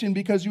condemnation,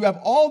 because you have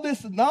all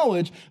this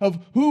knowledge of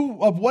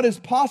what is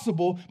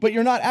possible, but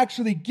you're not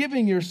actually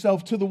giving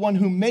yourself to the one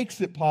who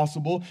makes it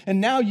possible. And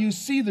now you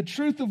see the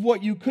truth of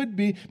what you could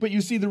be, but you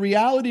see the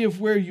reality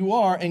of where you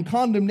are, and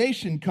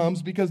condemnation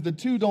comes because the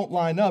two don't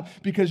line up,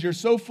 because you're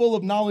so full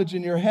of knowledge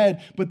in your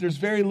head, but there's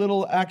very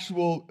little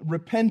actual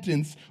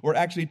repentance or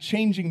actually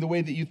changing the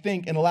way that you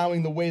think and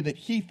allowing the way that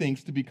He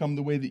thinks to become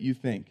the way that you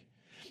think.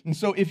 And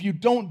so if you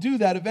don't do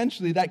that,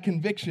 eventually that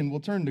conviction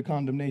will turn to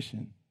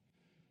condemnation.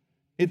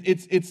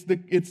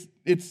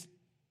 It's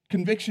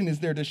conviction is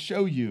there to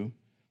show you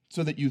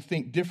so that you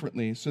think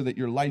differently, so that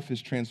your life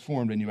is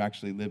transformed and you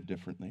actually live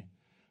differently.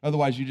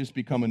 Otherwise, you just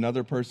become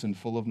another person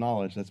full of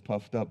knowledge that's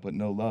puffed up, but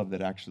no love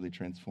that actually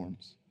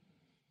transforms.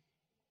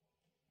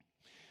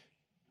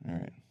 All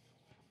right.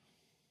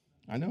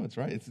 I know it's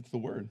right. It's the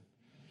word.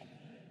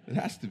 It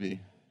has to be.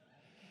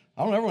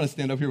 I don't ever want to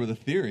stand up here with a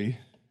theory.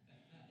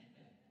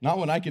 Not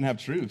when I can have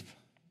truth.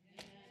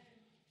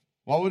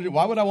 Why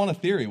would I want a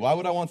theory? Why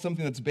would I want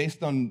something that's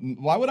based on,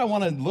 why would I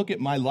want to look at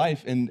my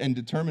life and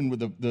determine with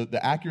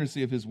the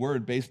accuracy of his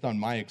word based on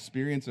my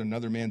experience or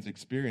another man's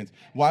experience?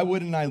 Why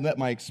wouldn't I let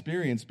my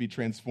experience be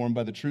transformed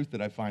by the truth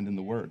that I find in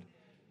the word?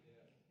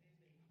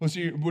 Well, so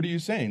what are you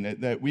saying?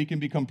 That we can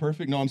become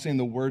perfect? No, I'm saying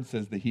the word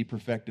says that he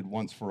perfected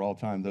once for all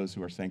time those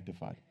who are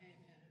sanctified.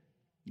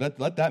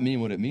 Let that mean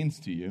what it means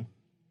to you.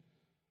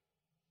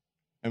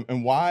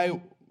 And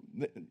why,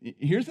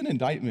 here's an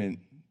indictment,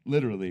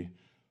 literally,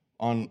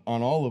 on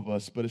all of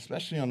us, but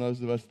especially on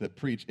those of us that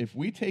preach. If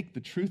we take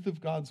the truth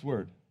of God's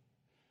word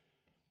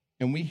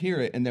and we hear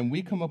it and then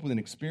we come up with an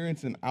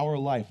experience in our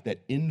life that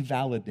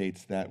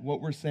invalidates that,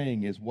 what we're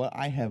saying is what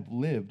I have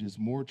lived is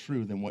more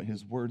true than what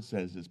his word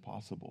says is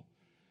possible.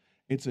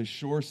 It's a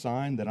sure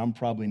sign that I'm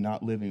probably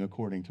not living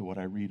according to what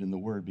I read in the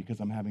word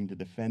because I'm having to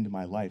defend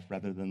my life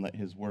rather than let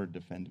his word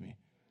defend me.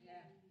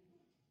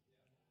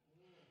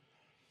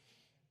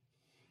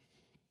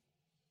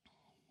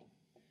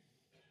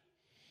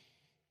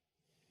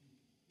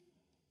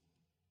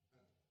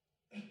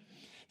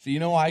 So you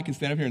know why I can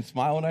stand up here and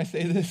smile when I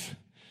say this?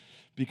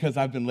 Because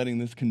I've been letting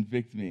this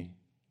convict me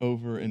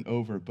over and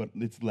over, but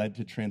it's led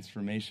to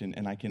transformation,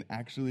 and I can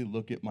actually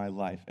look at my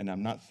life, and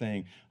I'm not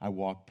saying I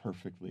walk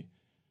perfectly.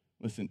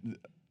 Listen,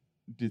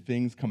 do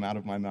things come out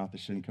of my mouth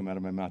that shouldn't come out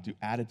of my mouth? Do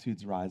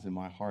attitudes rise in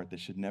my heart that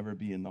should never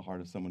be in the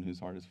heart of someone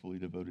whose heart is fully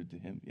devoted to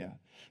him? Yeah.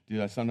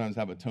 Do I sometimes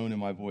have a tone in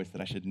my voice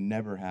that I should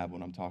never have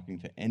when I'm talking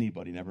to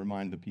anybody, never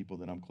mind the people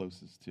that I'm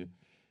closest to?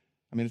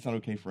 I mean, it's not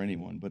okay for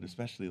anyone, but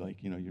especially like,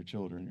 your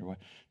children, your wife.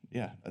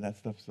 Yeah, that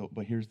stuff. So,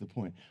 but here's the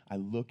point. I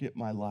look at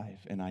my life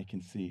and I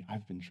can see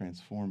I've been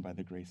transformed by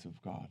the grace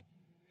of God.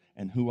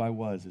 And who I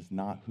was is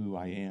not who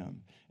I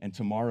am. And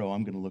tomorrow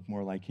I'm going to look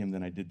more like him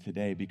than I did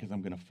today because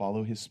I'm going to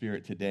follow his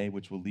spirit today,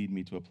 which will lead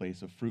me to a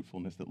place of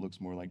fruitfulness that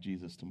looks more like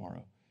Jesus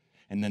tomorrow.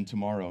 And then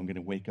tomorrow I'm going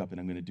to wake up and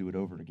I'm going to do it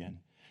over again.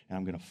 And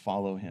I'm going to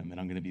follow him and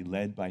I'm going to be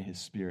led by his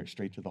spirit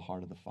straight to the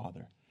heart of the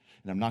Father.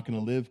 And I'm not going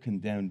to live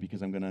condemned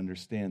because I'm going to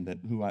understand that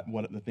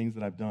what the things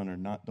that I've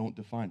done don't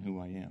define who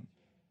I am.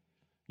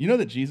 You know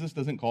that Jesus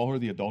doesn't call her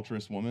the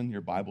adulterous woman? Your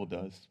Bible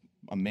does.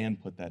 A man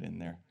put that in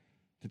there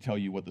to tell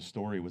you what the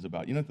story was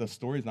about. You know, the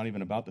story is not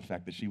even about the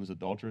fact that she was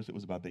adulterous. It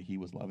was about that he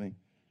was loving.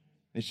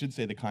 It should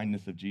say the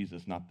kindness of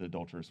Jesus, not the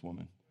adulterous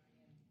woman.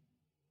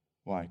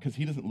 Why? Because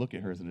he doesn't look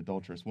at her as an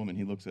adulterous woman.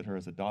 He looks at her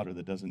as a daughter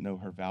that doesn't know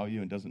her value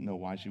and doesn't know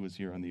why she was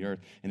here on the earth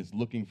and is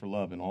looking for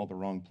love in all the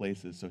wrong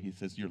places. So he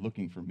says, you're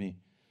looking for me.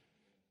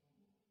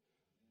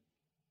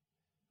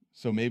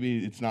 So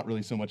maybe it's not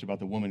really so much about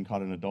the woman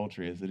caught in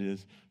adultery as it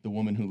is the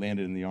woman who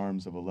landed in the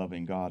arms of a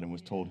loving God and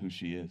was told who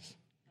she is.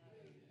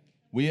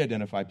 We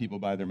identify people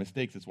by their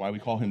mistakes. It's why we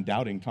call him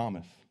Doubting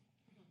Thomas.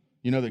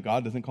 You know that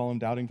God doesn't call him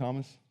Doubting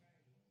Thomas?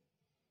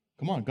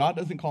 Come on, God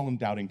doesn't call him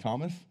Doubting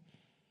Thomas.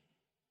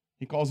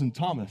 He calls him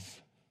Thomas,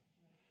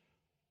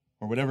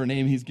 or whatever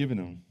name he's given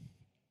him.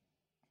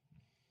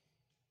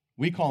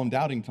 We call him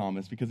Doubting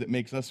Thomas because it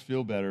makes us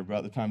feel better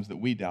about the times that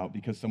we doubt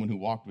because someone who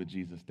walked with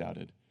Jesus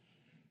doubted.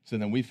 So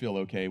then we feel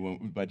okay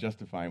by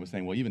justifying, with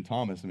saying, well, even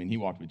Thomas, he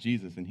walked with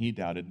Jesus and he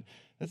doubted.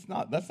 That's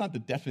not the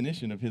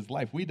definition of his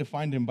life. We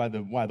defined him by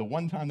the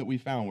one time that we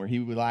found where he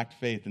lacked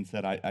faith and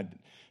said, I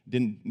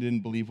didn't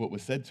believe what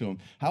was said to him.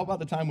 How about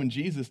the time when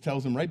Jesus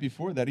tells him right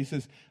before that, he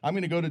says, I'm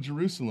going to go to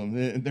Jerusalem.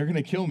 They're going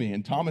to kill me.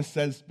 And Thomas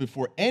says,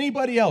 before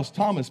anybody else,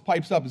 Thomas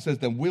pipes up and says,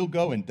 then we'll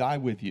go and die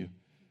with you.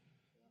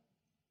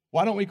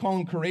 Why don't we call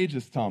him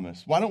Courageous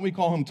Thomas? Why don't we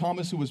call him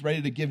Thomas who was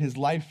ready to give his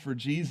life for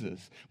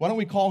Jesus? Why don't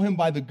we call him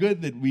by the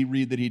good that we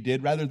read that he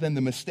did rather than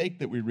the mistake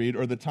that we read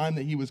or the time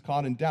that he was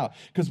caught in doubt?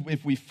 Because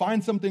if we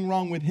find something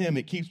wrong with him,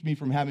 it keeps me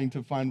from having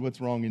to find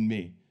what's wrong in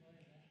me.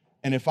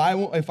 And if I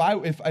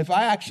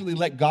actually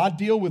let God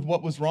deal with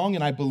what was wrong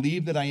and I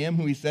believe that I am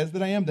who he says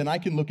that I am, then I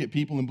can look at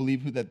people and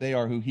believe that they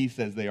are who he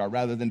says they are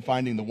rather than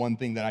finding the one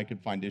thing that I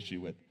could find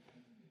issue with.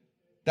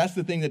 That's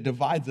the thing that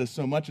divides us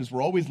so much is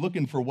we're always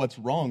looking for what's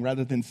wrong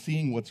rather than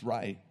seeing what's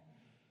right.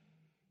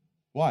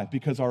 Why?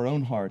 Because our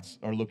own hearts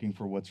are looking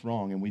for what's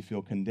wrong and we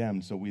feel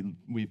condemned, so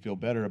we feel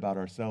better about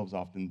ourselves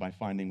often by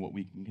finding what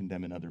we can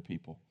condemn in other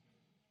people.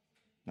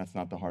 That's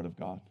not the heart of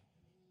God.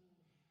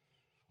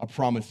 I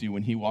promise you,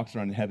 when he walks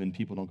around in heaven,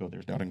 people don't go,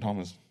 there's Doubting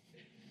Thomas.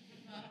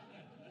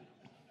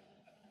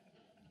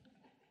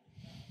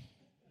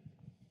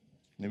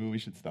 Maybe we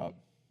should stop.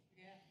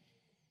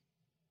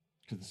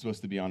 Because it's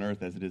supposed to be on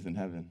earth as it is in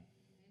heaven.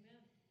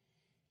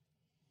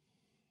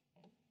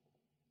 Amen.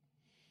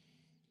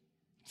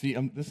 See,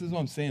 this is what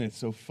I'm saying. It's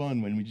so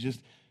fun when we just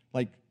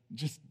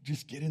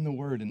get in the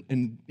Word.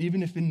 And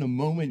even if in the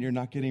moment you're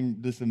not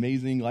getting this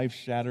amazing,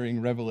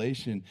 life-shattering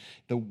revelation,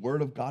 the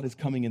Word of God is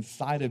coming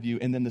inside of you,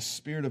 and then the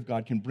Spirit of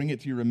God can bring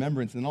it to your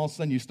remembrance. And all of a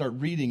sudden you start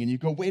reading, and you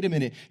go, wait a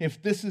minute,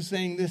 if this is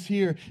saying this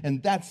here,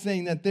 and that's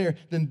saying that there,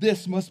 then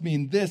this must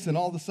mean this. And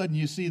all of a sudden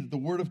you see that the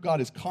Word of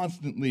God is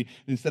constantly,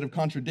 instead of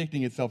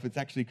contradicting itself, it's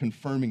actually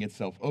confirming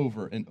itself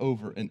over and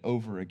over and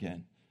over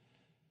again.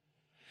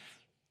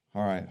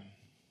 All right.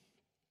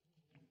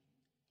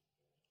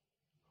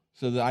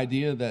 So the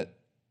idea that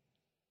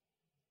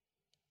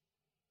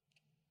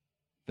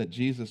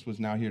Jesus was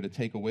now here to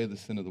take away the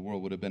sin of the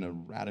world would have been a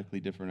radically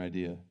different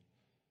idea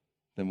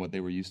than what they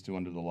were used to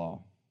under the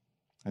law.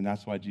 And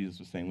that's why Jesus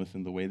was saying,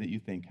 listen, the way that you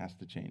think has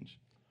to change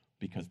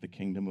because the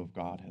kingdom of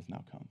God has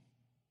now come.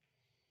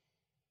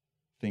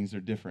 Things are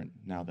different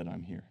now that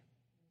I'm here.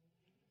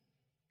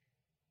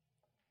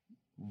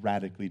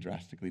 Radically,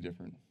 drastically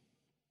different.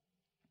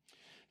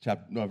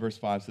 Verse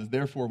 5 says,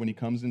 therefore, when he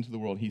comes into the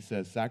world, he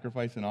says,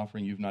 sacrifice and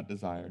offering you've not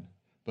desired,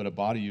 but a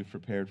body you've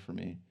prepared for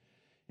me.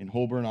 In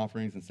whole burnt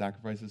offerings and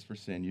sacrifices for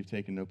sin, you've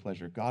taken no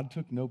pleasure. God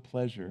took no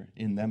pleasure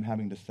in them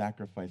having to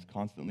sacrifice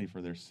constantly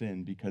for their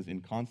sin, because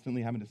in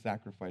constantly having to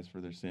sacrifice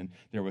for their sin,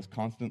 there was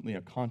constantly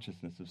a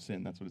consciousness of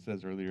sin. That's what it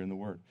says earlier in the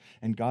Word.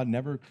 And God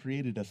never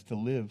created us to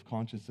live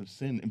conscious of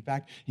sin. In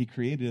fact, he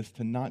created us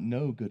to not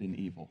know good and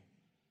evil.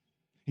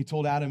 He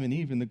told Adam and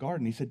Eve in the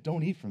garden, he said,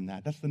 don't eat from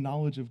that. That's the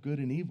knowledge of good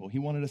and evil. He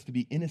wanted us to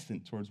be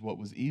innocent towards what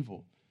was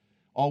evil.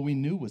 All we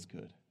knew was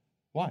good.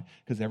 Why?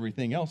 Because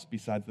everything else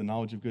besides the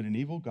knowledge of good and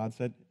evil, God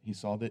said he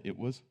saw that it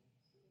was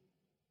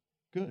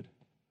good.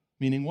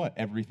 Meaning what?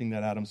 Everything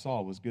that Adam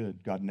saw was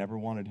good. God never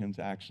wanted him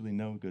to actually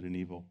know good and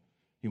evil.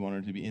 He wanted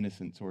him to be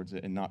innocent towards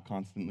it and not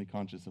constantly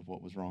conscious of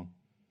what was wrong.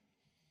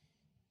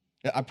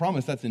 I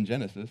promise that's in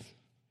Genesis.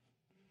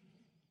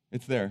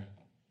 It's there.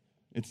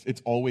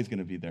 It's always going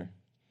to be there.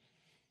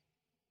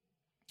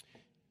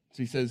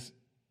 So he says,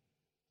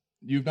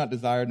 you've not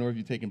desired, nor have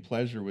you taken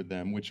pleasure with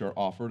them, which are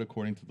offered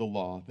according to the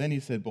law. Then he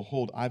said,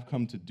 behold, I've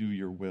come to do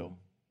your will.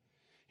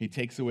 He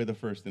takes away the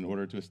first in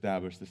order to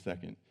establish the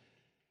second.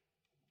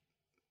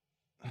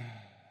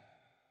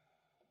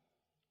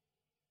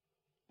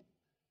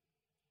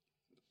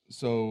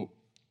 So,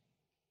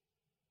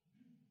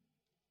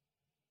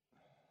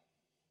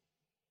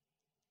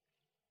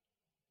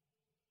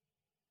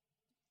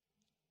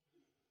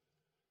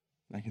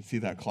 I can see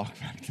that clock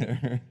back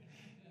there.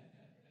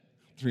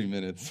 3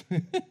 minutes.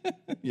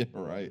 Yeah,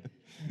 right.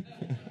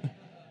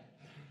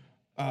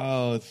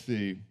 Oh, let's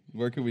see.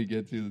 Where can we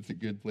get to that's a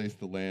good place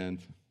to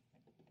land? It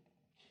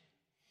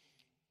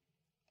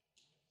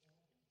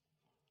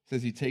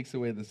says he takes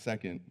away the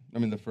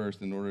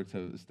first in order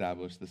to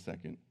establish the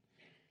second.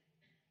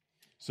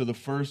 So the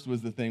first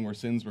was the thing where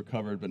sins were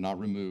covered but not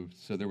removed.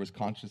 So there was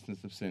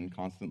consciousness of sin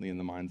constantly in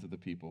the minds of the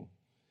people,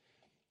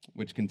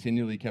 which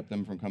continually kept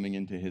them from coming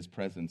into his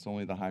presence.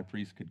 Only the high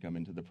priest could come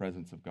into the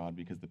presence of God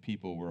because the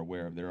people were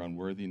aware of their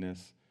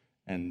unworthiness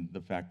and the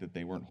fact that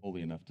they weren't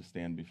holy enough to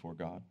stand before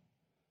God.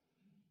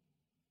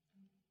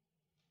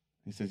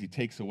 He says he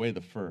takes away the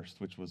first,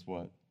 which was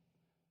what?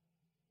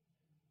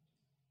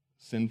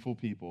 Sinful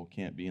people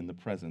can't be in the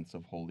presence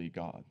of holy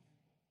God,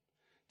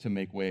 to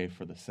make way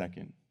for the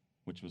second,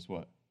 which was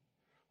what?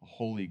 A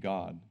holy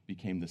God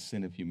became the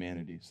sin of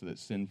humanity so that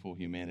sinful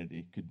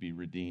humanity could be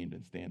redeemed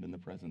and stand in the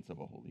presence of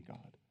a holy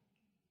God.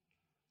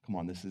 Come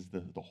on, this is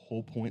the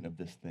whole point of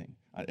this thing.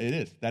 It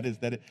is. That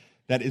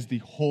is the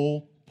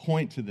whole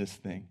point to this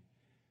thing.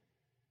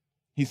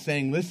 He's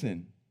saying,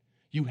 listen,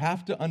 you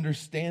have to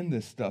understand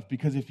this stuff,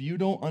 because if you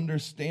don't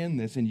understand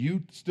this and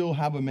you still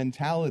have a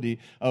mentality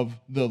of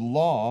the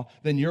law,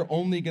 then you're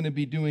only going to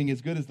be doing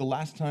as good as the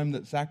last time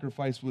that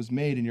sacrifice was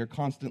made, and you're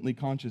constantly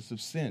conscious of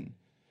sin.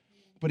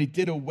 But he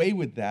did away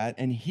with that,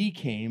 and he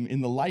came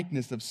in the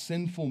likeness of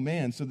sinful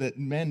man so that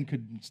men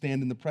could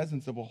stand in the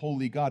presence of a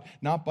holy God,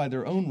 not by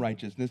their own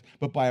righteousness,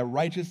 but by a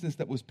righteousness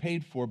that was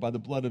paid for by the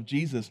blood of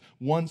Jesus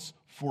once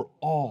for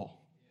all.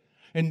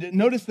 And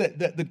notice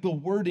that the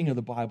wording of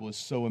the Bible is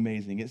so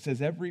amazing. It says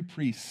every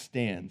priest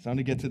stands. I'm going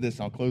to get to this.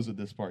 I'll close with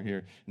this part here.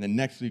 And then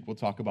next week we'll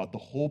talk about the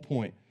whole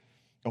point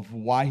of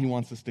why he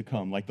wants us to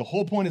come. Like the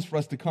whole point is for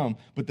us to come,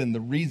 but then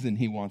the reason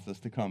he wants us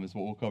to come is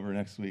what we'll cover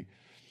next week.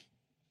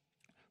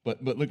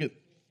 But let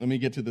me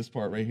get to this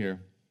part right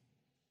here.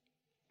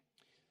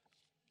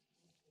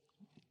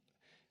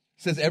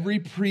 It says, every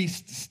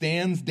priest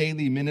stands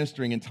daily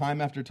ministering and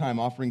time after time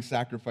offering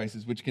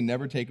sacrifices which can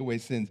never take away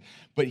sins.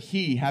 But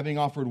he, having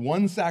offered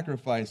one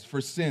sacrifice for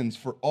sins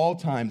for all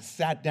time,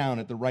 sat down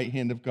at the right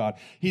hand of God.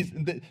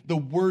 The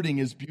wording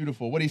is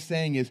beautiful. What he's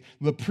saying is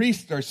the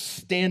priests are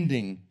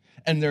standing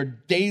and they're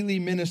daily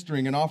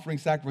ministering and offering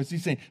sacrifice.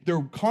 He's saying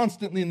they're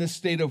constantly in this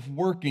state of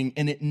working,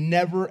 and it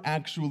never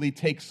actually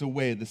takes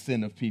away the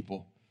sin of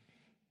people.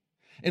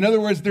 In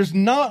other words, there's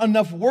not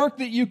enough work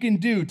that you can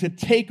do to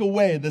take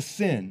away the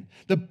sin.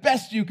 The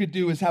best you could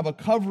do is have a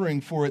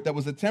covering for it that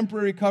was a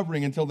temporary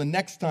covering until the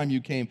next time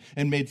you came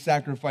and made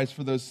sacrifice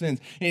for those sins.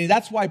 And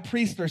that's why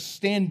priests are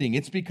standing.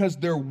 It's because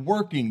they're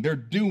working, they're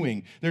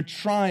doing, they're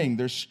trying,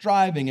 they're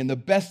striving, and the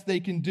best they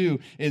can do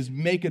is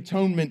make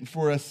atonement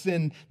for a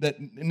sin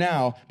that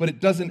now, but it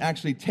doesn't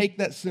actually take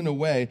that sin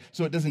away,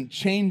 so it doesn't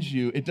change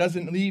you. It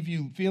doesn't leave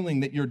you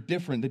feeling that you're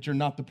different, that you're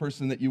not the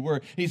person that you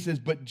were. He says,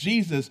 but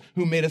Jesus,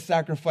 who made a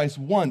sacrifice sacrifice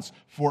once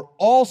for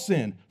all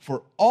sin,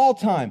 for all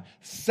time,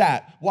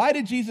 sat. Why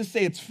did Jesus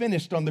say it's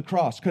finished on the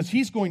cross? Because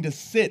he's going to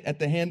sit at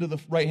the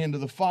right hand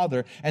of the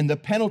Father, and the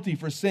penalty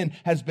for sin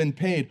has been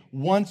paid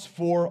once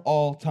for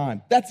all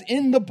time. That's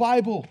in the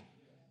Bible.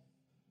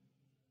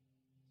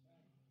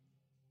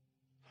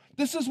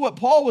 This is what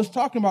Paul was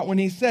talking about when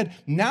he said,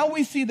 now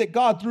we see that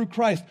God, through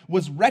Christ,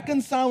 was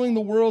reconciling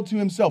the world to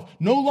himself,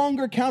 no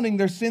longer counting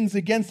their sins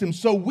against him.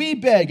 So we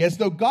beg, as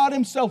though God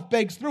himself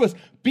begs through us,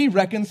 be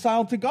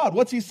reconciled to God.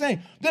 What's he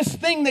saying? This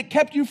thing that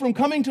kept you from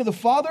coming to the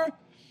Father,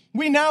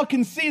 we now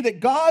can see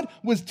that God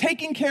was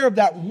taking care of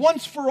that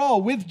once for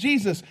all with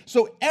Jesus.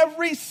 So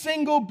every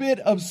single bit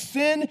of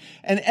sin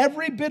and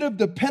every bit of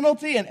the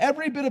penalty and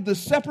every bit of the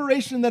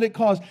separation that it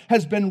caused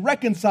has been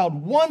reconciled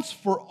once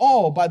for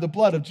all by the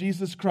blood of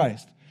Jesus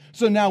Christ.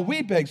 So now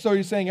we beg. So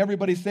you're saying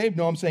everybody's saved?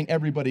 No, I'm saying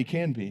everybody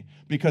can be,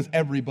 because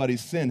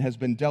everybody's sin has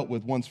been dealt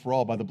with once for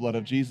all by the blood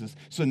of Jesus.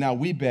 So now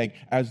we beg,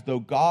 as though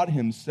God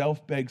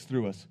himself begs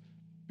through us,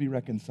 be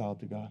reconciled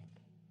to God.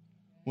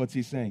 What's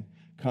he saying?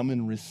 Come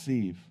and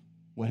receive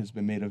what has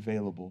been made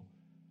available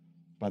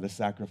by the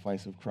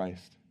sacrifice of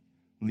Christ.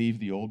 Leave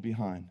the old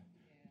behind.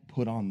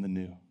 Put on the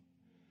new.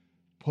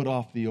 Put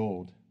off the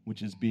old,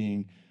 which is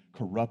being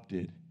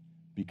corrupted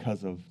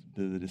because of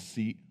the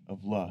deceit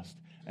of lust,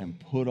 and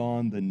put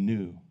on the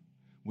new,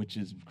 which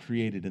is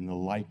created in the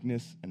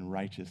likeness and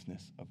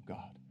righteousness of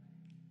God.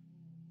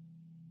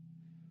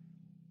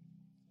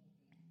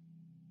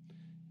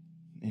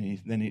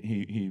 And then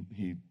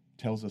he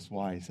tells us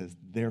why. He says,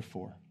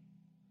 therefore,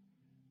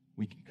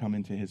 we can come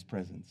into his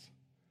presence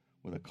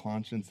with a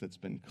conscience that's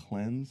been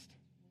cleansed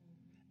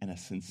and a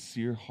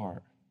sincere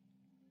heart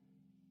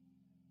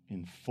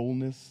in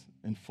fullness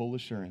and full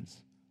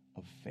assurance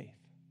of faith.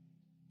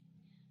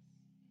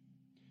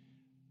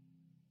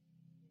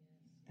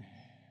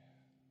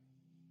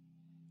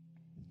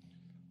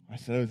 I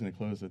said I was going to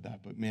close with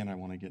that, but man, I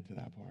want to get to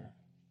that part.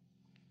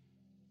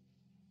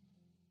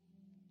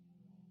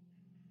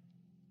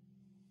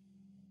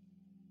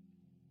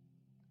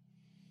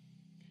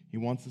 He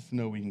wants us to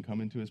know we can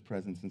come into his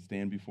presence and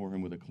stand before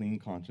him with a clean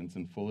conscience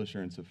and full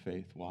assurance of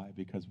faith. Why?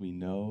 Because we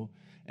know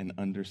and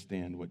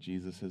understand what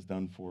Jesus has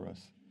done for us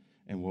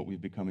and what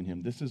we've become in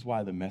him. This is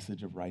why the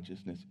message of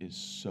righteousness is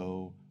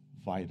so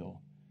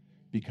vital,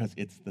 because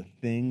it's the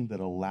thing that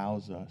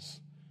allows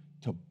us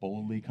to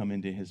boldly come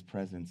into his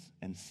presence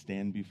and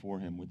stand before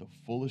him with a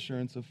full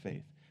assurance of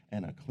faith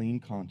and a clean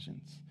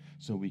conscience,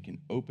 so we can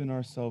open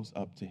ourselves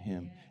up to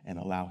him and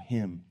allow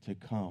him to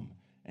come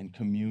and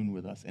commune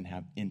with us and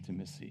have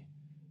intimacy.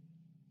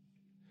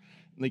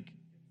 Like,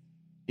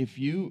 if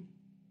you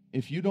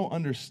don't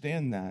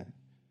understand that,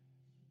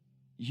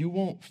 you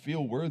won't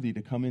feel worthy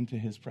to come into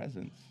his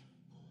presence.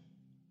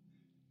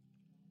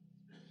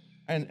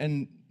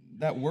 And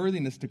that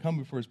worthiness to come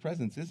before his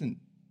presence isn't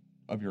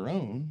of your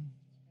own.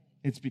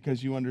 It's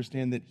because you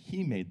understand that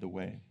he made the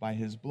way by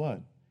his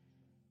blood.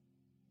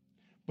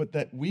 But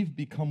that we've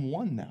become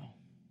one now.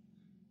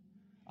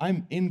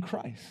 I'm in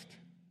Christ.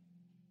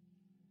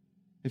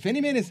 If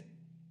any man is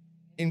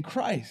in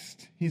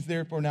Christ, he's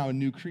therefore now a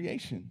new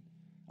creation.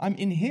 I'm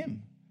in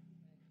him.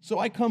 So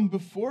I come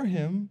before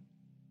him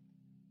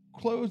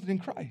clothed in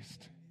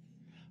Christ.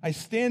 I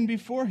stand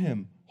before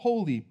him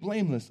holy,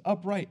 blameless,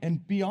 upright,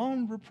 and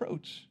beyond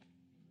reproach.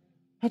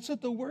 That's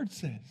what the word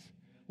says.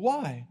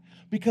 Why?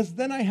 Because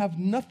then I have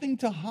nothing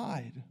to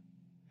hide.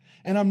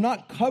 And I'm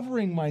not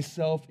covering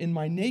myself in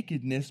my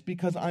nakedness,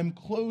 because I'm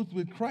clothed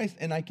with Christ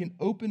and I can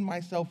open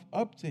myself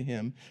up to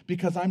him,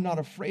 because I'm not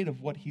afraid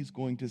of what he's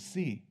going to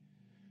see,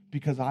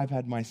 because I've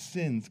had my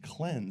sins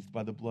cleansed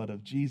by the blood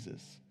of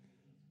Jesus.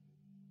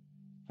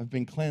 I've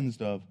been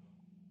cleansed of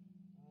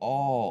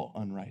all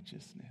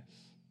unrighteousness.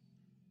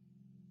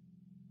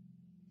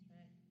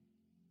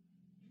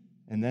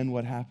 And then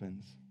what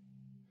happens?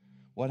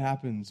 What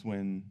happens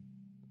when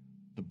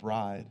the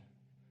bride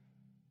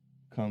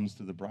comes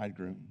to the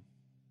bridegroom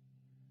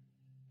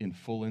in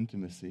full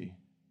intimacy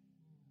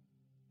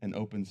and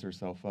opens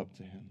herself up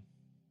to him?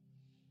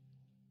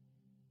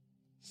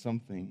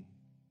 Something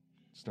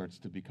starts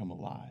to become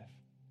alive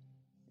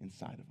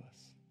inside of us.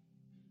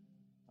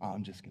 Oh,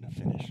 I'm just going to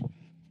finish.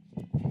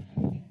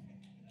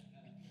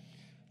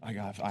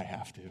 I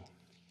have to.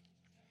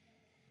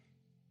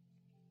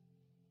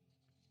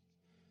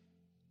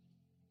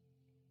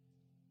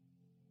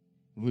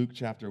 Luke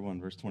chapter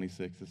 1, verse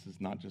 26. This is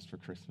not just for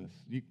Christmas.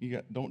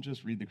 Don't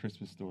just read the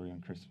Christmas story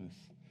on Christmas.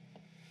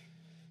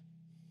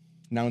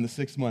 Now in the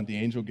 6th month, the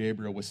angel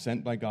Gabriel was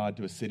sent by God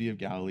to a city of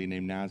Galilee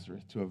named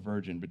Nazareth, to a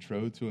virgin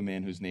betrothed to a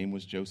man whose name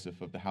was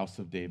Joseph, of the house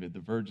of David. The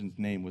virgin's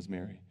name was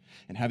Mary.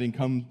 And having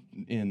come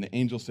in, the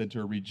angel said to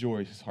her,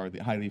 "Rejoice,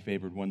 highly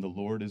favored one, the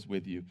Lord is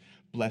with you.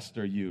 Blessed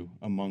are you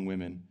among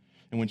women."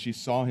 And when she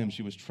saw him,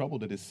 she was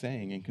troubled at his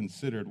saying and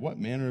considered what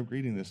manner of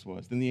greeting this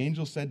was. Then the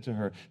angel said to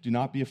her, "Do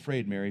not be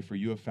afraid, Mary, for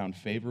you have found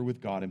favor with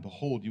God. And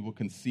behold, you will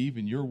conceive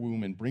in your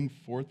womb and bring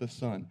forth a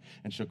son,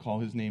 and shall call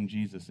his name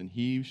Jesus. And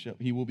he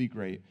will be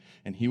great,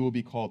 and he will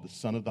be called the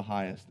Son of the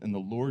Highest. And the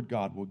Lord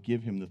God will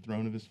give him the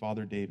throne of his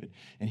father David.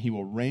 And he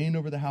will reign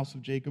over the house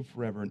of Jacob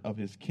forever, and of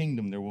his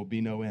kingdom there will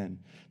be no end."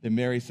 Then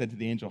Mary said to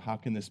the angel, "How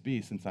can this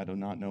be, since I do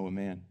not know a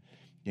man?"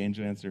 The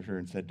angel answered her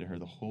and said to her,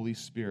 "The Holy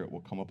Spirit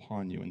will come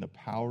upon you, and the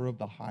power of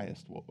the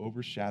Highest will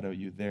overshadow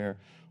you.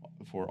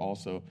 Therefore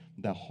also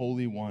the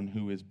Holy One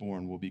who is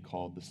born will be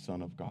called the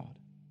Son of God."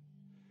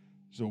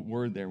 There's a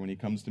word there when he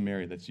comes to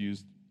Mary that's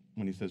used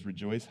when he says,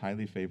 "Rejoice,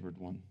 highly favored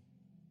one."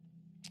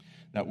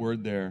 That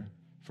word there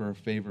for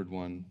favored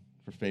one,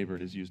 for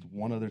favored, is used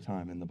one other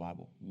time in the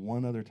Bible.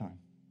 One other time.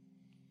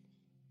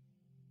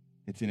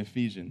 It's in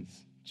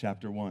Ephesians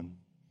chapter 1.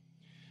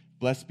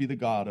 "Blessed be the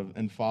God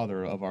and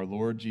Father of our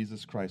Lord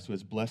Jesus Christ, who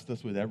has blessed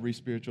us with every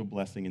spiritual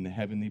blessing in the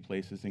heavenly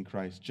places in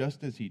Christ,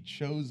 just as he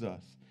chose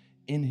us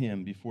in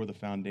him before the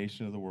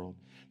foundation of the world,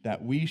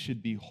 that we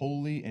should be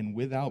holy and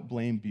without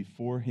blame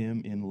before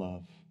him in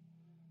love."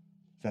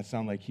 Does that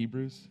sound like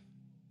Hebrews?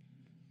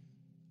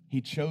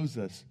 He chose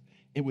us.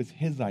 It was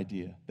his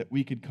idea that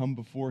we could come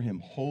before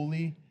him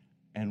holy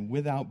and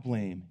without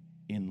blame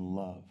in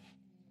love.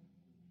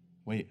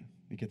 Wait,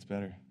 it gets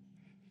better.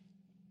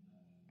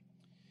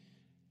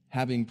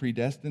 "Having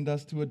predestined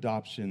us to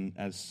adoption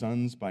as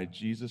sons by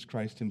Jesus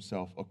Christ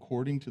himself,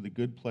 according to the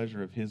good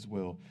pleasure of his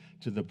will,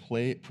 to the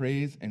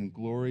praise and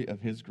glory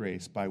of his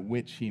grace, by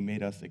which he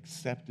made us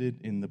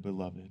accepted in the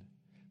beloved."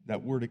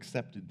 That word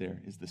 "accepted"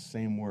 there is the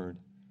same word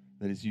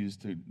that is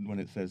used when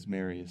it says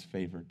Mary is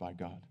favored by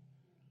God.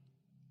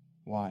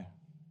 Why?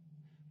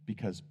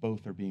 Because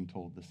both are being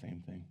told the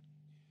same thing.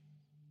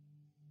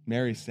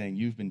 Mary's saying,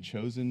 you've been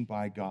chosen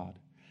by God,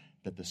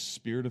 that the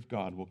Spirit of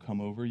God will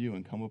come over you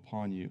and come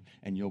upon you,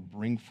 and you'll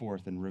bring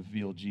forth and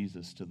reveal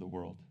Jesus to the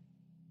world.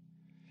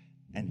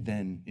 And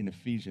then in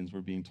Ephesians,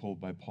 we're being told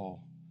by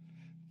Paul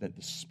that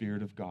the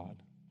Spirit of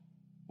God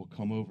will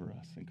come over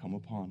us and come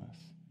upon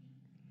us.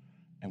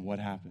 And what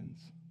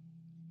happens?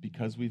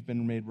 Because we've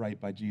been made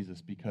right by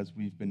Jesus, because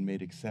we've been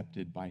made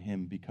accepted by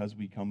him, because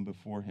we come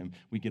before him,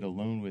 we get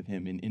alone with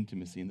him in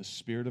intimacy, and the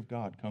Spirit of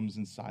God comes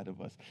inside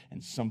of us,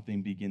 and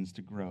something begins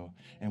to grow.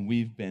 And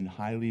we've been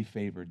highly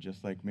favored,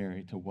 just like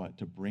Mary, to what?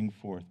 To bring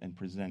forth and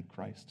present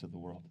Christ to the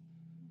world.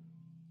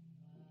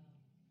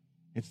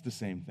 It's the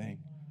same thing.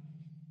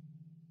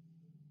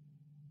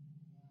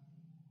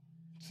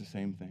 It's the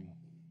same thing.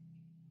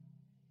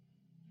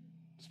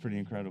 It's pretty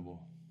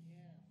incredible.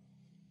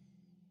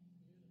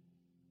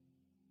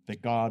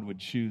 That God would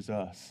choose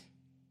us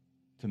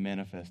to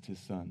manifest his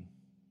Son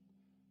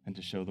and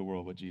to show the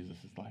world what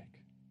Jesus is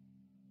like.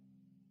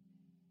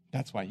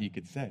 That's why he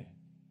could say,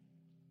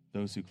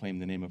 those who claim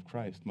the name of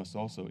Christ must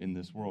also in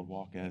this world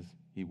walk as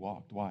he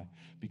walked. Why?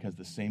 Because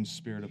the same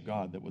Spirit of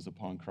God that was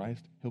upon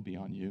Christ, he'll be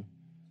on you.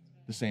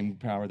 The same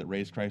power that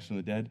raised Christ from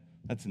the dead,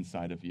 that's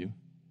inside of you.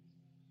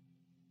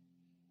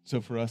 So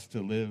for us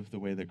to live the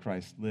way that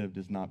Christ lived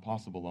is not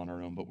possible on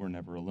our own, but we're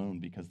never alone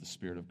because the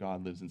Spirit of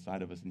God lives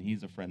inside of us, and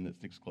he's a friend that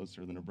sticks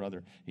closer than a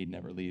brother. He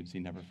never leaves, he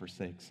never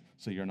forsakes.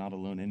 So you're not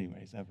alone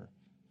anyways, ever.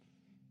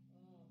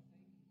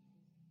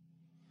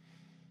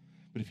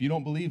 But if you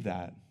don't believe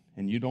that,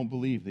 and you don't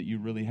believe that you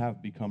really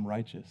have become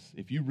righteous,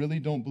 if you really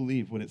don't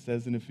believe what it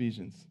says in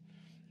Ephesians,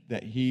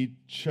 that he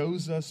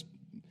chose us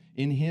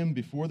in him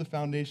before the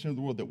foundation of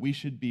the world, that we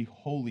should be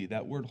holy.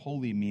 That word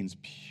holy means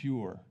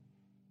pure.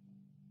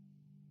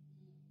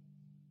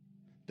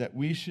 That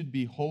we should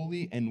be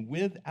holy and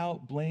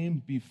without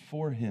blame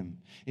before him.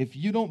 If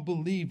you don't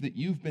believe that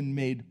you've been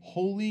made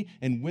holy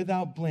and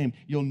without blame,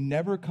 you'll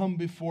never come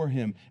before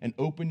him and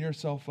open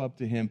yourself up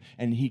to him,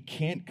 and he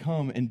can't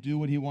come and do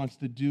what he wants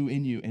to do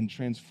in you and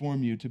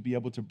transform you to be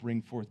able to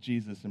bring forth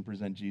Jesus and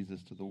present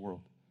Jesus to the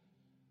world.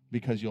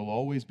 Because you'll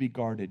always be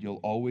guarded,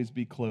 you'll always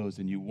be closed,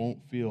 and you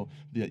won't feel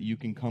that you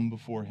can come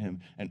before him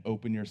and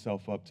open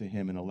yourself up to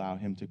him and allow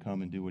him to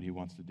come and do what he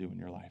wants to do in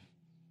your life.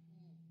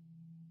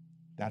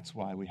 That's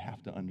why we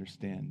have to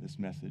understand this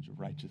message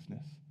of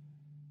righteousness,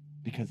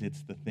 because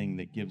it's the thing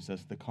that gives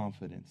us the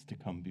confidence to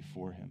come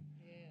before him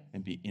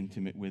and be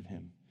intimate with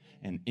him.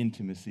 And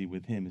intimacy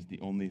with him is the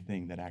only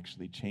thing that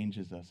actually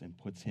changes us and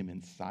puts him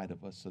inside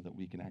of us so that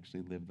we can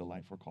actually live the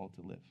life we're called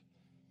to live.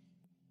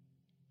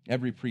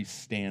 Every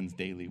priest stands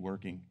daily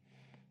working,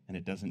 and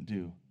it doesn't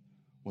do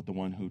what the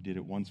one who did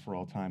it once for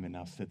all time and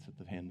now sits at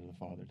the hand of the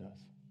Father does.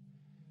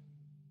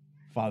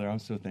 Father, I'm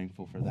so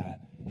thankful for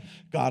that.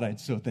 God, I'm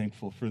so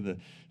thankful for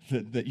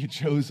that you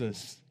chose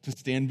us to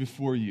stand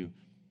before you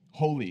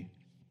holy.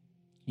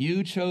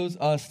 You chose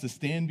us to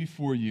stand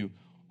before you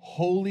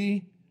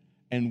holy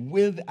and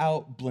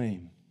without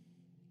blame,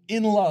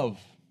 in love.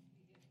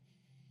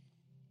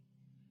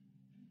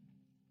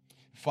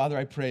 Father,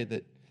 I pray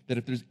that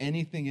if there's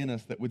anything in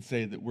us that would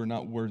say that we're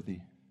not worthy,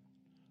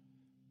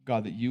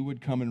 God, that you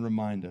would come and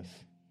remind us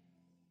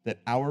that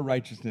our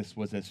righteousness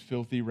was as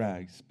filthy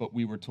rags, but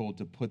we were told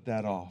to put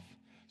that off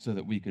so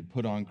that we could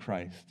put on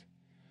Christ,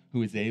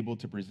 who is able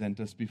to present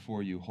us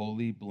before you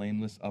holy,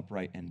 blameless,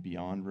 upright, and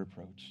beyond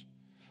reproach.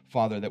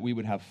 Father, that we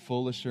would have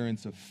full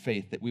assurance of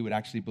faith, that we would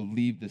actually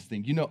believe this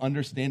thing. You know,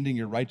 understanding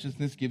your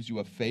righteousness gives you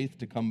a faith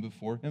to come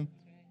before him.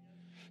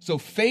 So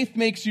faith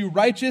makes you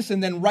righteous,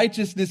 and then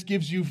righteousness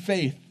gives you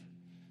faith.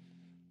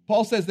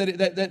 Paul says that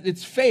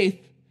it's faith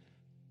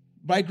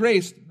by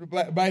grace,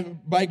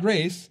 by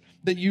grace,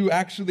 that you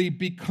actually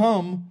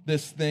become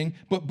this thing,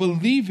 but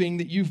believing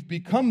that you've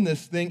become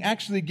this thing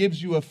actually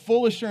gives you a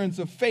full assurance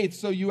of faith,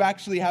 so you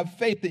actually have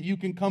faith that you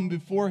can come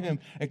before him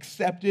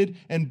accepted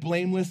and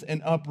blameless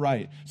and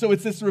upright. So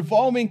it's this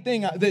revolving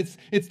thing.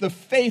 It's the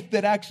faith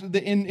that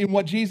actually, in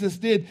what Jesus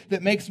did,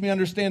 that makes me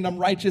understand I'm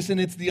righteous, and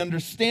it's the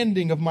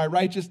understanding of my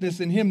righteousness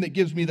in him that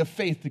gives me the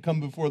faith to come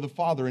before the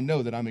Father and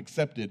know that I'm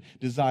accepted,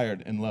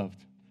 desired, and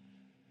loved.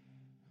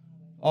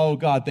 Oh,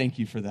 God, thank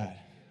you for that.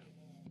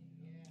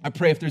 I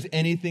pray if there's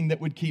anything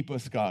that would keep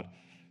us, God,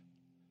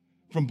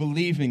 from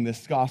believing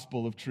this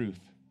gospel of truth,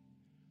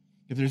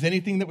 if there's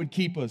anything that would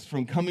keep us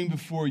from coming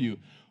before you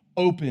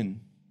open,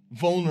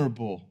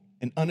 vulnerable,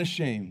 and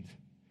unashamed,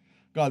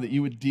 God, that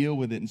you would deal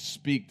with it and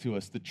speak to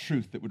us the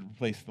truth that would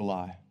replace the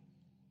lie.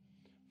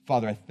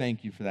 Father, I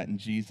thank you for that in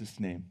Jesus'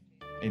 name.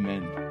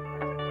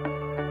 Amen.